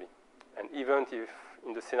stable, actually. And even if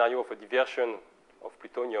in the scenario of a diversion of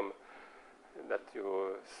plutonium, that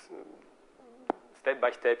you step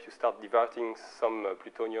by step you start diverting some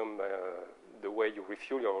plutonium the way you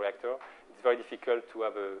refuel your reactor, it's very difficult to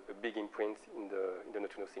have a big imprint in the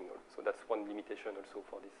neutrino signal. So that's one limitation also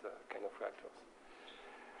for this kind of reactors.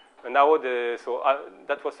 And now,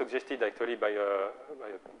 that was suggested actually by the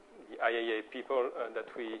IAEA people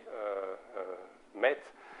that we met.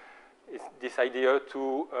 Is this idea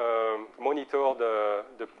to monitor the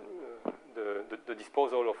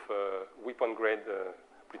disposal of weapon-grade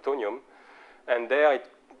plutonium, and there it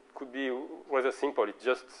could be rather simple. It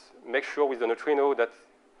just makes sure with the neutrino that,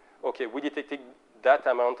 okay, we detected that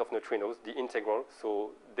amount of neutrinos, the integral,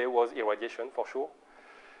 so there was irradiation for sure.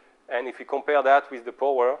 And if we compare that with the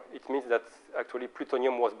power, it means that actually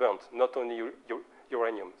plutonium was burnt, not only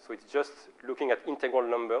uranium. So it's just looking at integral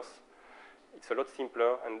numbers. It's a lot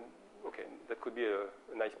simpler, and okay, that could be a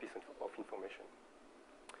nice piece of information.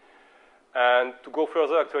 And to go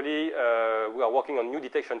further, actually, we are working on new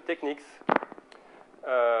detection techniques.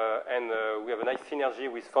 And we have a nice synergy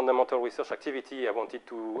with fundamental research activity. I wanted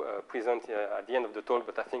to present at the end of the talk,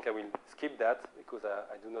 but I think I will skip that because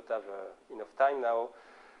I do not have enough time now.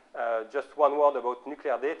 Just one word about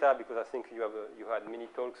nuclear data, because I think you had many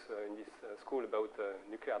talks in this school about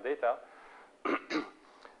nuclear data.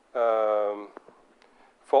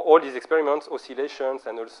 For all these experiments, oscillations,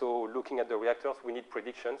 and also looking at the reactors, we need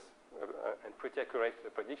predictions, and pretty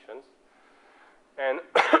accurate predictions. And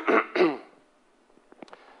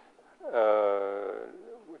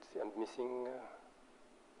let's see,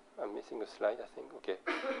 I'm missing a slide, I think. Okay.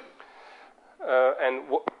 And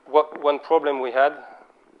one problem we had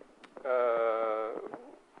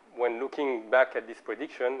when looking back at this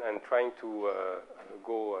prediction and trying to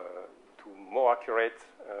go to more accurate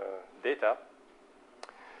data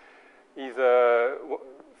is,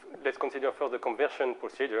 let's consider first the conversion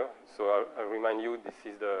procedure. So I'll remind you, this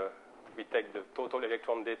is we take the total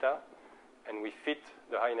electron data and we fit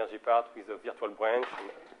the high energy part with a virtual branch.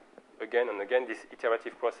 And again, this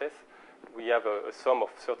iterative process. We have a sum of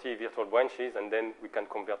 30 virtual branches, and then we can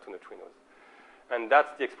convert to neutrinos. And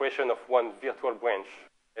that's the expression of one virtual branch.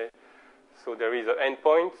 Okay? So there is an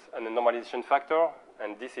endpoint and a normalization factor,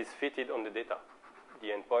 and this is fitted on the data, the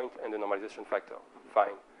endpoint and the normalization factor.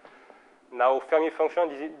 Fine. Now, Fermi function,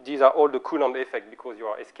 these are all the Coulomb effect because you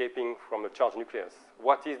are escaping from a charged nucleus.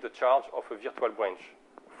 What is the charge of a virtual branch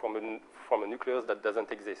from a nucleus that doesn't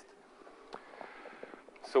exist?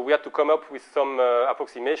 So we had to come up with some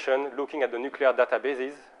approximation looking at the nuclear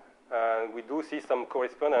databases. We do see some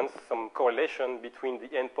correspondence, some correlation between the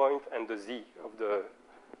endpoint and the Z of the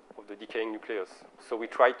decaying nucleus. So we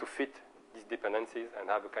try to fit these dependencies and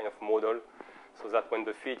have a kind of model so that when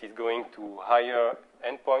the fit is going to higher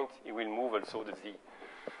endpoint, it will move also the Z.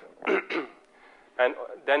 And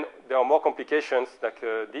then there are more complications like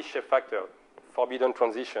this shape factor, forbidden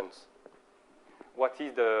transitions. What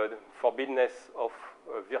is the forbiddenness of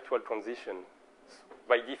virtual transition?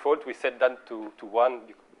 By default, we set that to 1,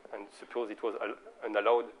 and suppose it was an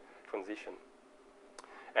allowed transition.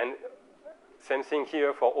 And same thing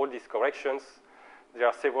here for all these corrections. There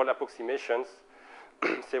are several approximations,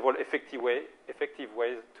 several effective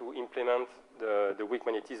ways to implement the weak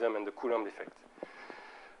magnetism and the Coulomb effect.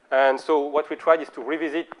 And so what we tried is to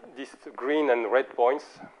revisit these green and red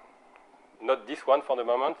points, not this one for the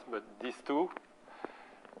moment, but these two.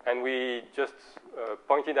 And we just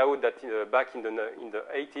pointed out that back in the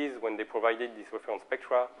 80s, when they provided this reference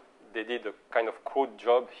spectra, they did a kind of crude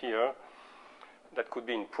job here that could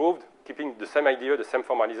be improved, keeping the same idea, the same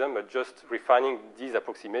formalism, but just refining these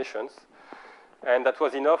approximations. And that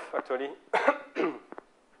was enough, actually,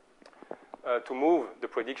 to move the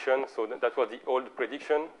prediction. So that was the old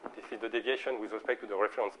prediction. This is the deviation with respect to the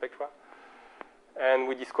reference spectra. And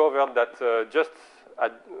we discovered that just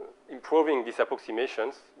improving these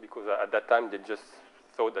approximations, because at that time they just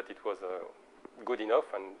thought that it was good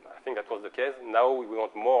enough, and I think that was the case. Now we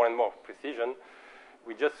want more and more precision.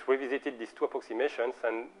 We just revisited these two approximations,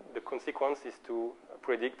 and the consequence is to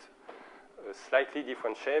predict a slightly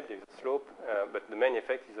different shape, there's a slope, but the main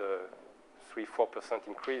effect is a 3–4%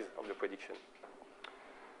 increase of the prediction.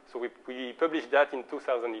 So we published that in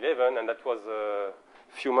 2011, and that was a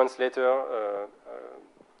few months later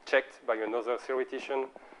checked by another theoretician,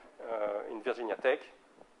 in Virginia Tech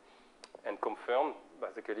and confirmed,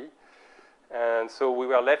 basically. And so we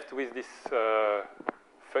were left with this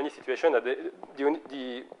funny situation that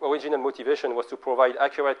the original motivation was to provide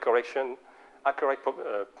accurate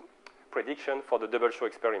prediction for the double show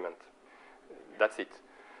experiment. That's it.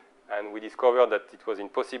 And we discovered that it was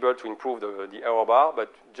impossible to improve the error bar,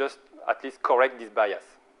 but just at least correct this bias.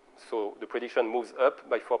 So the prediction moves up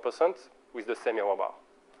by 4% with the same error bar.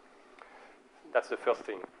 That's the first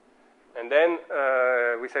thing. And then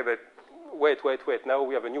we say, but wait. Now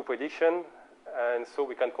we have a new prediction, and so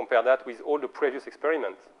we can compare that with all the previous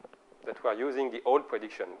experiments that were using the old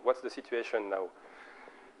prediction. What's the situation now?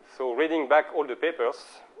 So reading back all the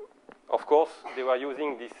papers, of course, they were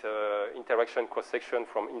using this interaction cross-section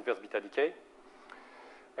from inverse beta decay.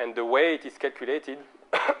 And the way it is calculated,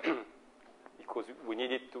 because we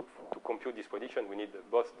needed to compute this prediction, we need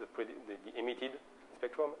both the emitted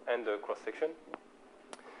spectrum and the cross-section.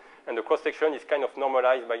 And the cross-section is kind of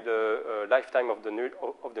normalized by the lifetime of the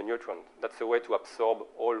neutron. That's a way to absorb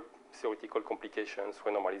all theoretical complications,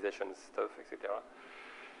 renormalization stuff, etc.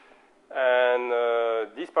 And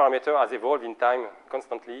this parameter has evolved in time,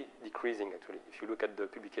 constantly decreasing, actually. If you look at the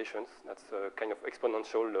publications, that's a kind of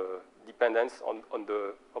exponential dependence of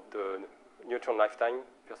the neutron lifetime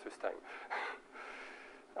versus time.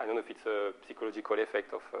 I don't know if it's a psychological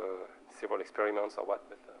effect of several experiments or what,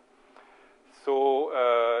 but so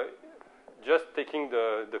just taking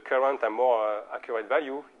the current and more accurate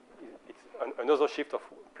value, it's another shift of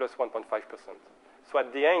plus 1.5%. So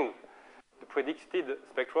at the end, the predicted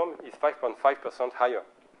spectrum is 5.5% higher.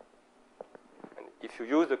 And if you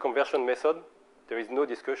use the conversion method, there is no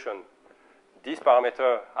discussion. This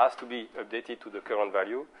parameter has to be updated to the current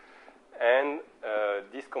value, and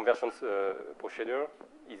this conversion procedure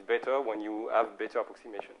is better when you have better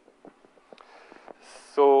approximation.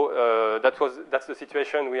 So that's the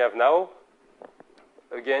situation we have now.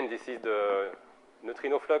 Again, this is the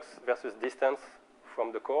neutrino flux versus distance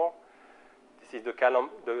from the core. This is the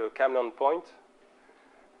Camlon point.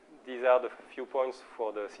 These are the few points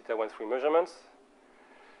for the theta 1,3 measurements.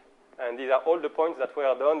 And these are all the points that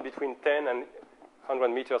were done between 10 and 100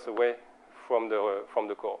 meters away from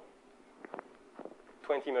the core.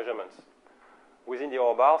 20 measurements. Within the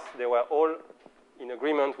error bars, they were all in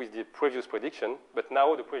agreement with the previous prediction, but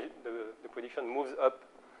now the prediction moves up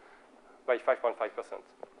by 5.5%.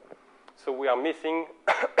 So we are missing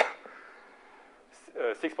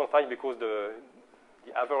 6.5 because the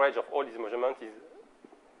average of all these measurements is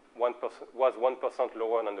 1% was 1%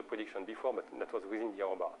 lower than the prediction before, but that was within the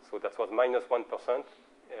error bar. So that was minus 1%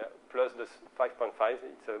 plus the 5.5.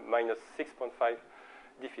 It's a minus 6.5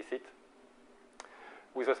 deficit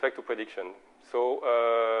with respect to prediction. So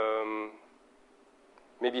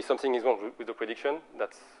maybe something is wrong with the prediction.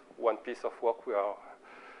 That's one piece of work we are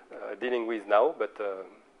dealing with now, but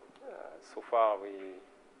so far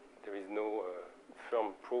there is no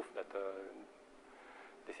firm proof that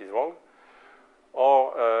this is wrong.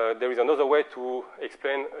 Or there is another way to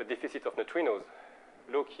explain a deficit of neutrinos.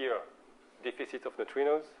 Look here, deficit of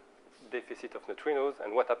neutrinos,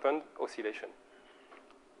 and what happened? Oscillation.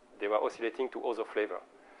 They were oscillating to other flavor.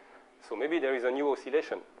 So maybe there is a new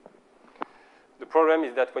oscillation. The problem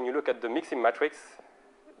is that when you look at the mixing matrix,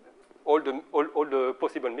 all the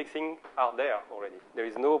possible mixing are there already. There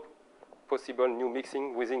is no possible new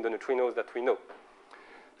mixing within the neutrinos that we know.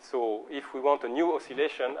 So if we want a new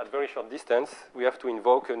oscillation at very short distance, we have to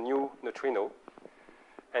invoke a new neutrino.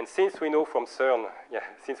 And since we know from CERN,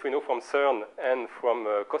 and from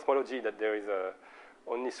cosmology that there is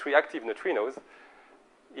only 3 active neutrinos,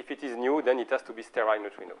 if it is new, then it has to be sterile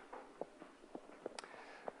neutrino,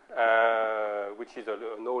 which is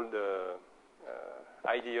an old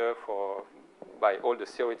idea by all the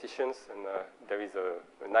theoreticians, and there is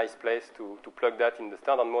a nice place to plug that in the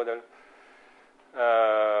standard model.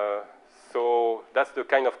 So that's the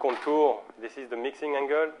kind of contour. This is the mixing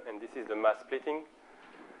angle, and this is the mass splitting.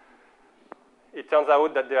 It turns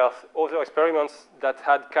out that there are other experiments that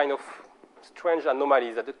had kind of strange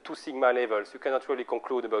anomalies at the 2 sigma levels. You cannot really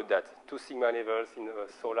conclude about that. 2 sigma levels in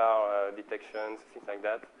solar detections, things like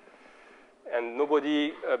that. And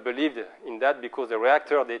nobody believed in that because the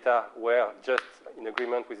reactor data were just in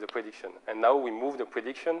agreement with the prediction. And now we move the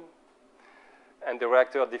prediction, and the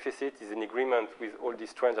reactor deficit is in agreement with all these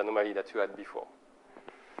strange anomalies that you had before.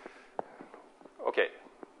 Okay,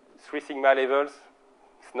 3 sigma levels.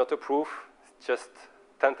 It's not a proof. It's just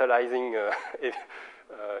tantalizing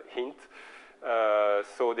hint.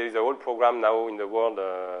 So there is a whole program now in the world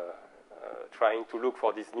trying to look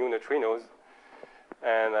for these new neutrinos.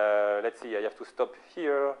 And let's see, I have to stop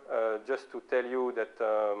here just to tell you that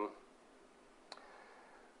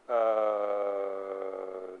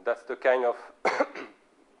That's the kind of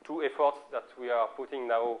two efforts that we are putting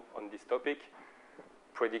now on this topic,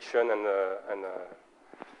 prediction and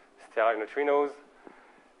sterile neutrinos.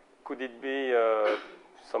 Could it be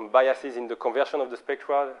some biases in the conversion of the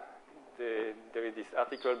spectra? There is this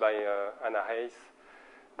article by Anna Hayes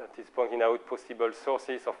that is pointing out possible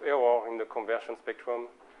sources of error in the conversion spectrum.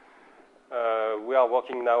 We are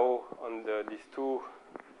working now on these two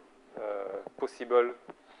possible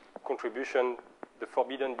contribution, the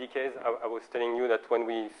forbidden decays. I was telling you that when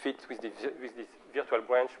we fit with this virtual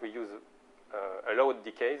branch, we use allowed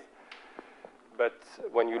decays. But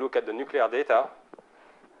when you look at the nuclear data,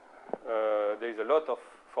 there is a lot of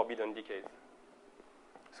forbidden decays.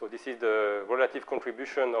 So this is the relative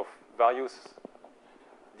contribution of various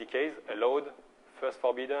decays, allowed, first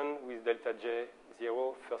forbidden with delta J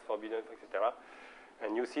 0, first forbidden, etc.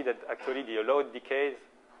 And you see that actually the allowed decays,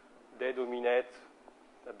 they dominate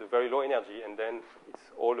at the very low energy, and then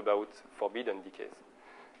it's all about forbidden decays.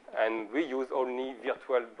 And we use only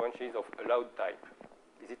virtual branches of allowed type.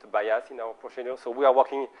 Is it a bias in our procedure? So we are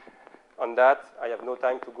working on that. I have no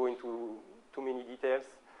time to go into too many details.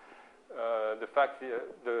 The fact,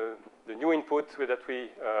 the new input that we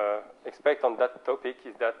expect on that topic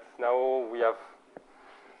is that now we have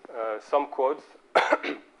some codes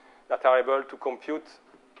that are able to compute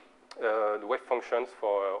the wave functions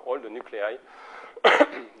for all the nuclei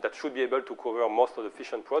that should be able to cover most of the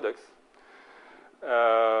fission products. They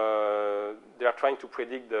are trying to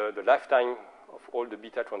predict the lifetime of all the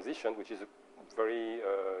beta transition, which is a very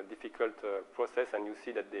difficult process, and you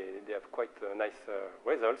see that they have quite nice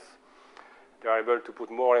results. They are able to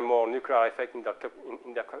put more and more nuclear effect in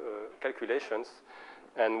their calculations.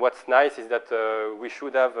 And what's nice is that we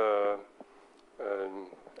should have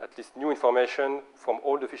at least new information from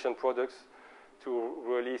all the fission products to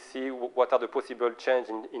really see what are the possible change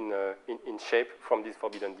in shape from these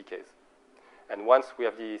forbidden decays. And once we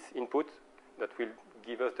have this input, that will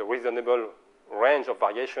give us the reasonable range of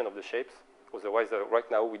variation of the shapes. Otherwise, right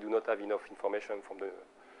now, we do not have enough information from the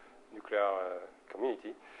nuclear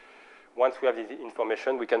community. Once we have this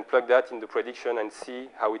information, we can plug that in the prediction and see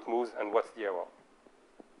how it moves and what's the error.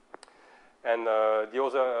 And the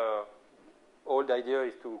other old idea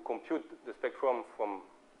is to compute the spectrum from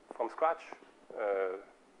scratch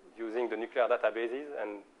using the nuclear databases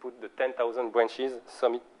and put the 10,000 branches,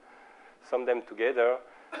 sum them together.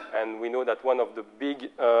 And we know that one of the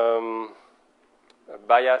big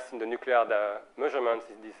bias in the nuclear measurements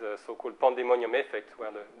is this so-called pandemonium effect,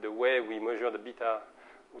 where the way we measure the beta,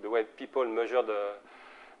 the way people measure the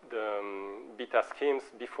beta schemes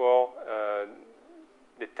before,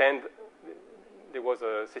 there was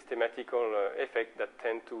a systematical effect that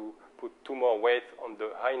tend to put too more weight on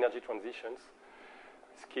the high energy transitions,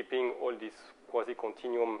 skipping all this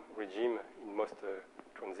quasi-continuum regime in most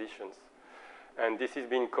transitions. And this is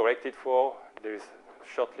being corrected for. There is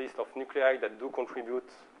a short list of nuclei that do contribute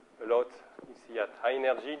a lot. You see at high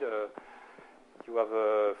energy, you have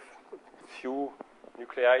a few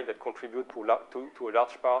nuclei that contribute to a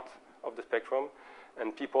large part of the spectrum.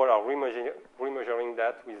 And people are remeasuring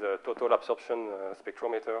that with total absorption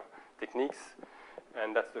spectrometer techniques.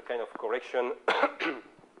 And that's the kind of correction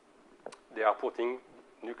they are putting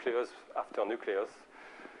nucleus after nucleus.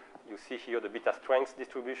 You see here the beta strength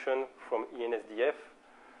distribution from ENSDF.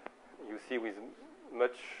 You see with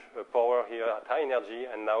much power here at high energy,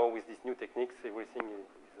 and now with these new techniques, everything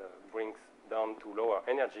brings down to lower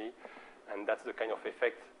energy, and that's the kind of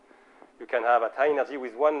effect you can have at high energy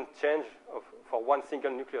with one change for one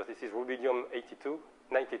single nucleus. This is rubidium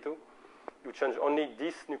 92. You change only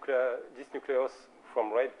this nucleus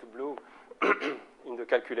from red to blue in the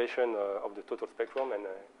calculation of the total spectrum, and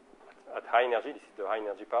at high energy, this is the high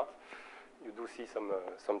energy part, you do see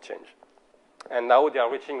some change. And now they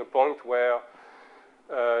are reaching a point where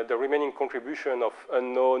the remaining contribution of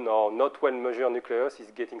unknown or not well measured nucleus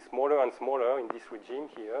is getting smaller and smaller in this regime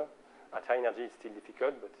here. At high energy, it's still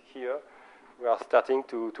difficult, but here we are starting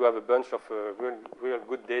to have a bunch of real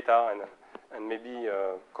good data and maybe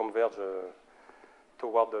converge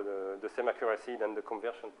toward the same accuracy than the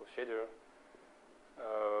conversion procedure.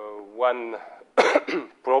 One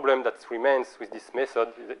problem that remains with this method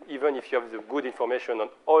is that even if you have the good information on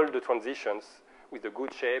all the transitions with the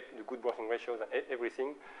good shape, the good branching ratios, and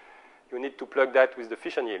everything, you need to plug that with the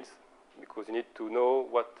fission yields, because you need to know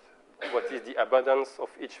what is the abundance of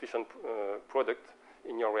each fission product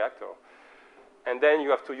in your reactor. And then you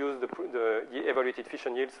have to use the evaluated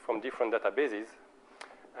fission yields from different databases.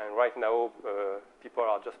 And right now, people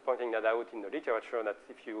are just pointing that out in the literature, that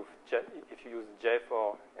if you use JEF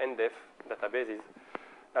or NDEF databases,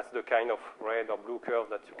 That's the kind of red or blue curve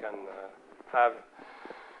that you can have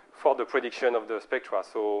for the prediction of the spectra.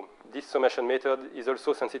 So this summation method is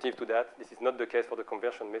also sensitive to that. This is not the case for the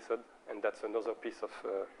conversion method, and that's another piece of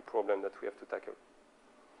problem that we have to tackle.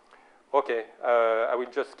 Okay, I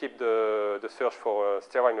will just skip the search for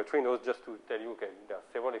sterile neutrinos just to tell you, okay, there are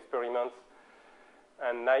several experiments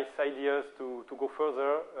and nice ideas to go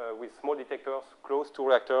further with small detectors close to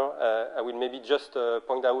reactor. I will maybe just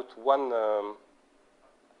point out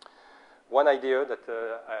one idea that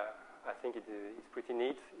I think it is pretty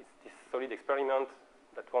neat. It's this solid experiment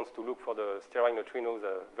that wants to look for the sterile neutrinos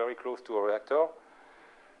very close to a reactor.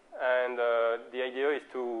 And the idea is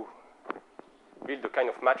to build a kind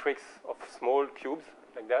of matrix of small cubes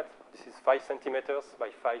like that. This is 5 centimeters by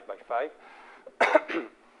 5 by 5.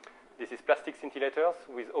 This is plastic scintillators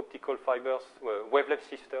with optical fibers, wavelength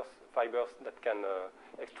shifters fibers that can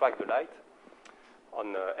extract the light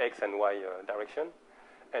on X and Y direction.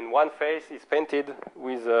 And one face is painted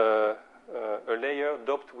with a layer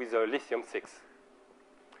doped with lithium-6.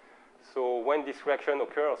 So when this reaction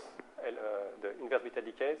occurs, the inverse beta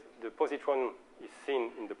decays, the positron is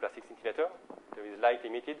seen in the plastic scintillator. There is light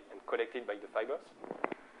emitted and collected by the fibers.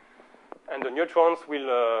 And the neutrons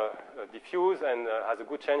will diffuse and has a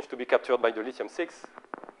good chance to be captured by the lithium-6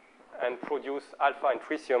 and produce alpha and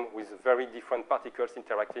tritium with very different particles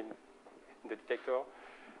interacting in the detector.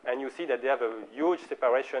 And you see that they have a huge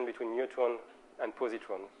separation between neutron and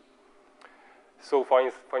positron. So for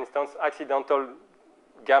instance, accidental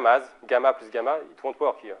gammas, gamma plus gamma, it won't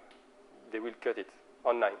work here. They will cut it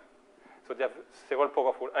on 9. So they have several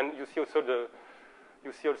powerful. And you see also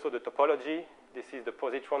the topology. This is the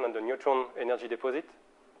positron and the neutron energy deposit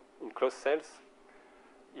in closed cells.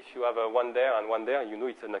 If you have one there and one there, you know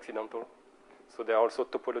it's an accidental. So there are also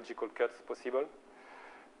topological cuts possible.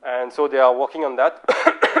 And so they are working on that.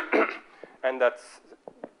 And that's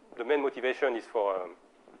the main motivation is for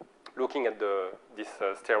looking at these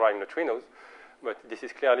sterile neutrinos. But this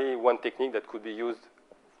is clearly one technique that could be used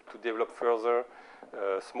to develop further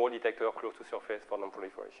small detector close to surface for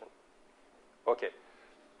non-proliferation. Okay,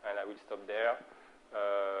 and I will stop there.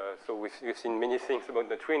 So we've seen many things about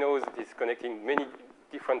neutrinos. It is connecting many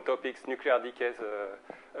different topics, nuclear decays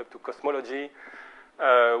up to cosmology.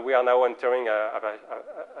 We are now entering,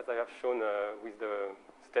 as I have shown with the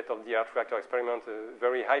state-of-the-art reactor experiment, a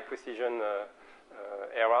very high precision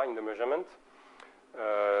era in the measurement.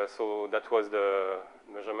 So that was the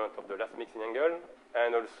measurement of the last mixing angle,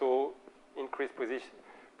 and also increased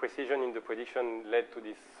precision in the prediction led to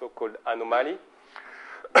this so-called anomaly.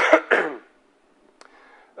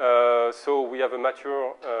 So we have a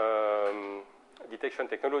mature detection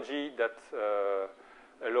technology that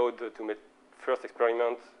allowed to make first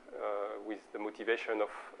experiment with the motivation of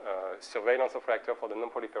surveillance of reactor for the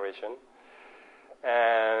non-proliferation.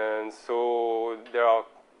 And so there are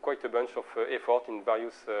quite a bunch of effort in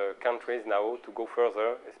various countries now to go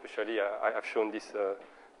further, especially I have shown this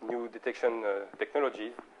new detection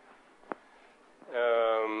technologies.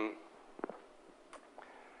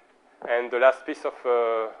 And the last piece of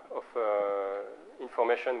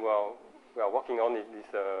information we are working on is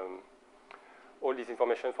this, all this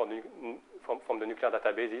information from the nuclear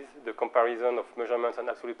databases. The comparison of measurements and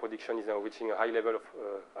absolute prediction is now reaching a high level of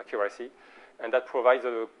accuracy. And that provides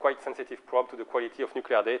a quite sensitive probe to the quality of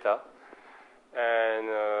nuclear data. And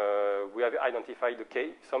we have identified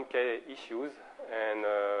some key issues. And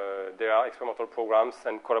there are experimental programs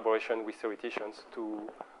and collaboration with theoreticians to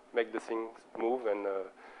make the things move. And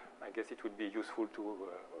I guess it would be useful to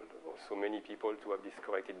also many people to have this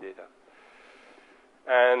corrected data.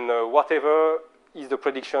 And whatever is the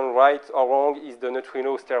prediction right or wrong, is the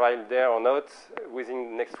neutrino sterile there or not,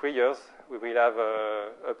 within the next 3 years, we will have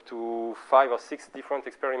up to 5 or 6 different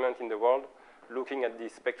experiments in the world looking at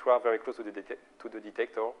these spectra very close to the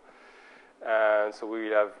detector. And so we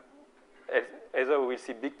will have, either we will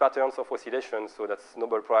see big patterns of oscillation, so that's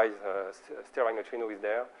Nobel Prize, sterile neutrino is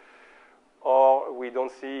there, or we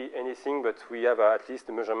don't see anything, but we have at least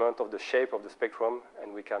a measurement of the shape of the spectrum,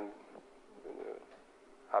 and we can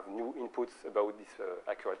have new inputs about these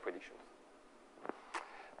accurate predictions.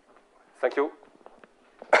 Thank you.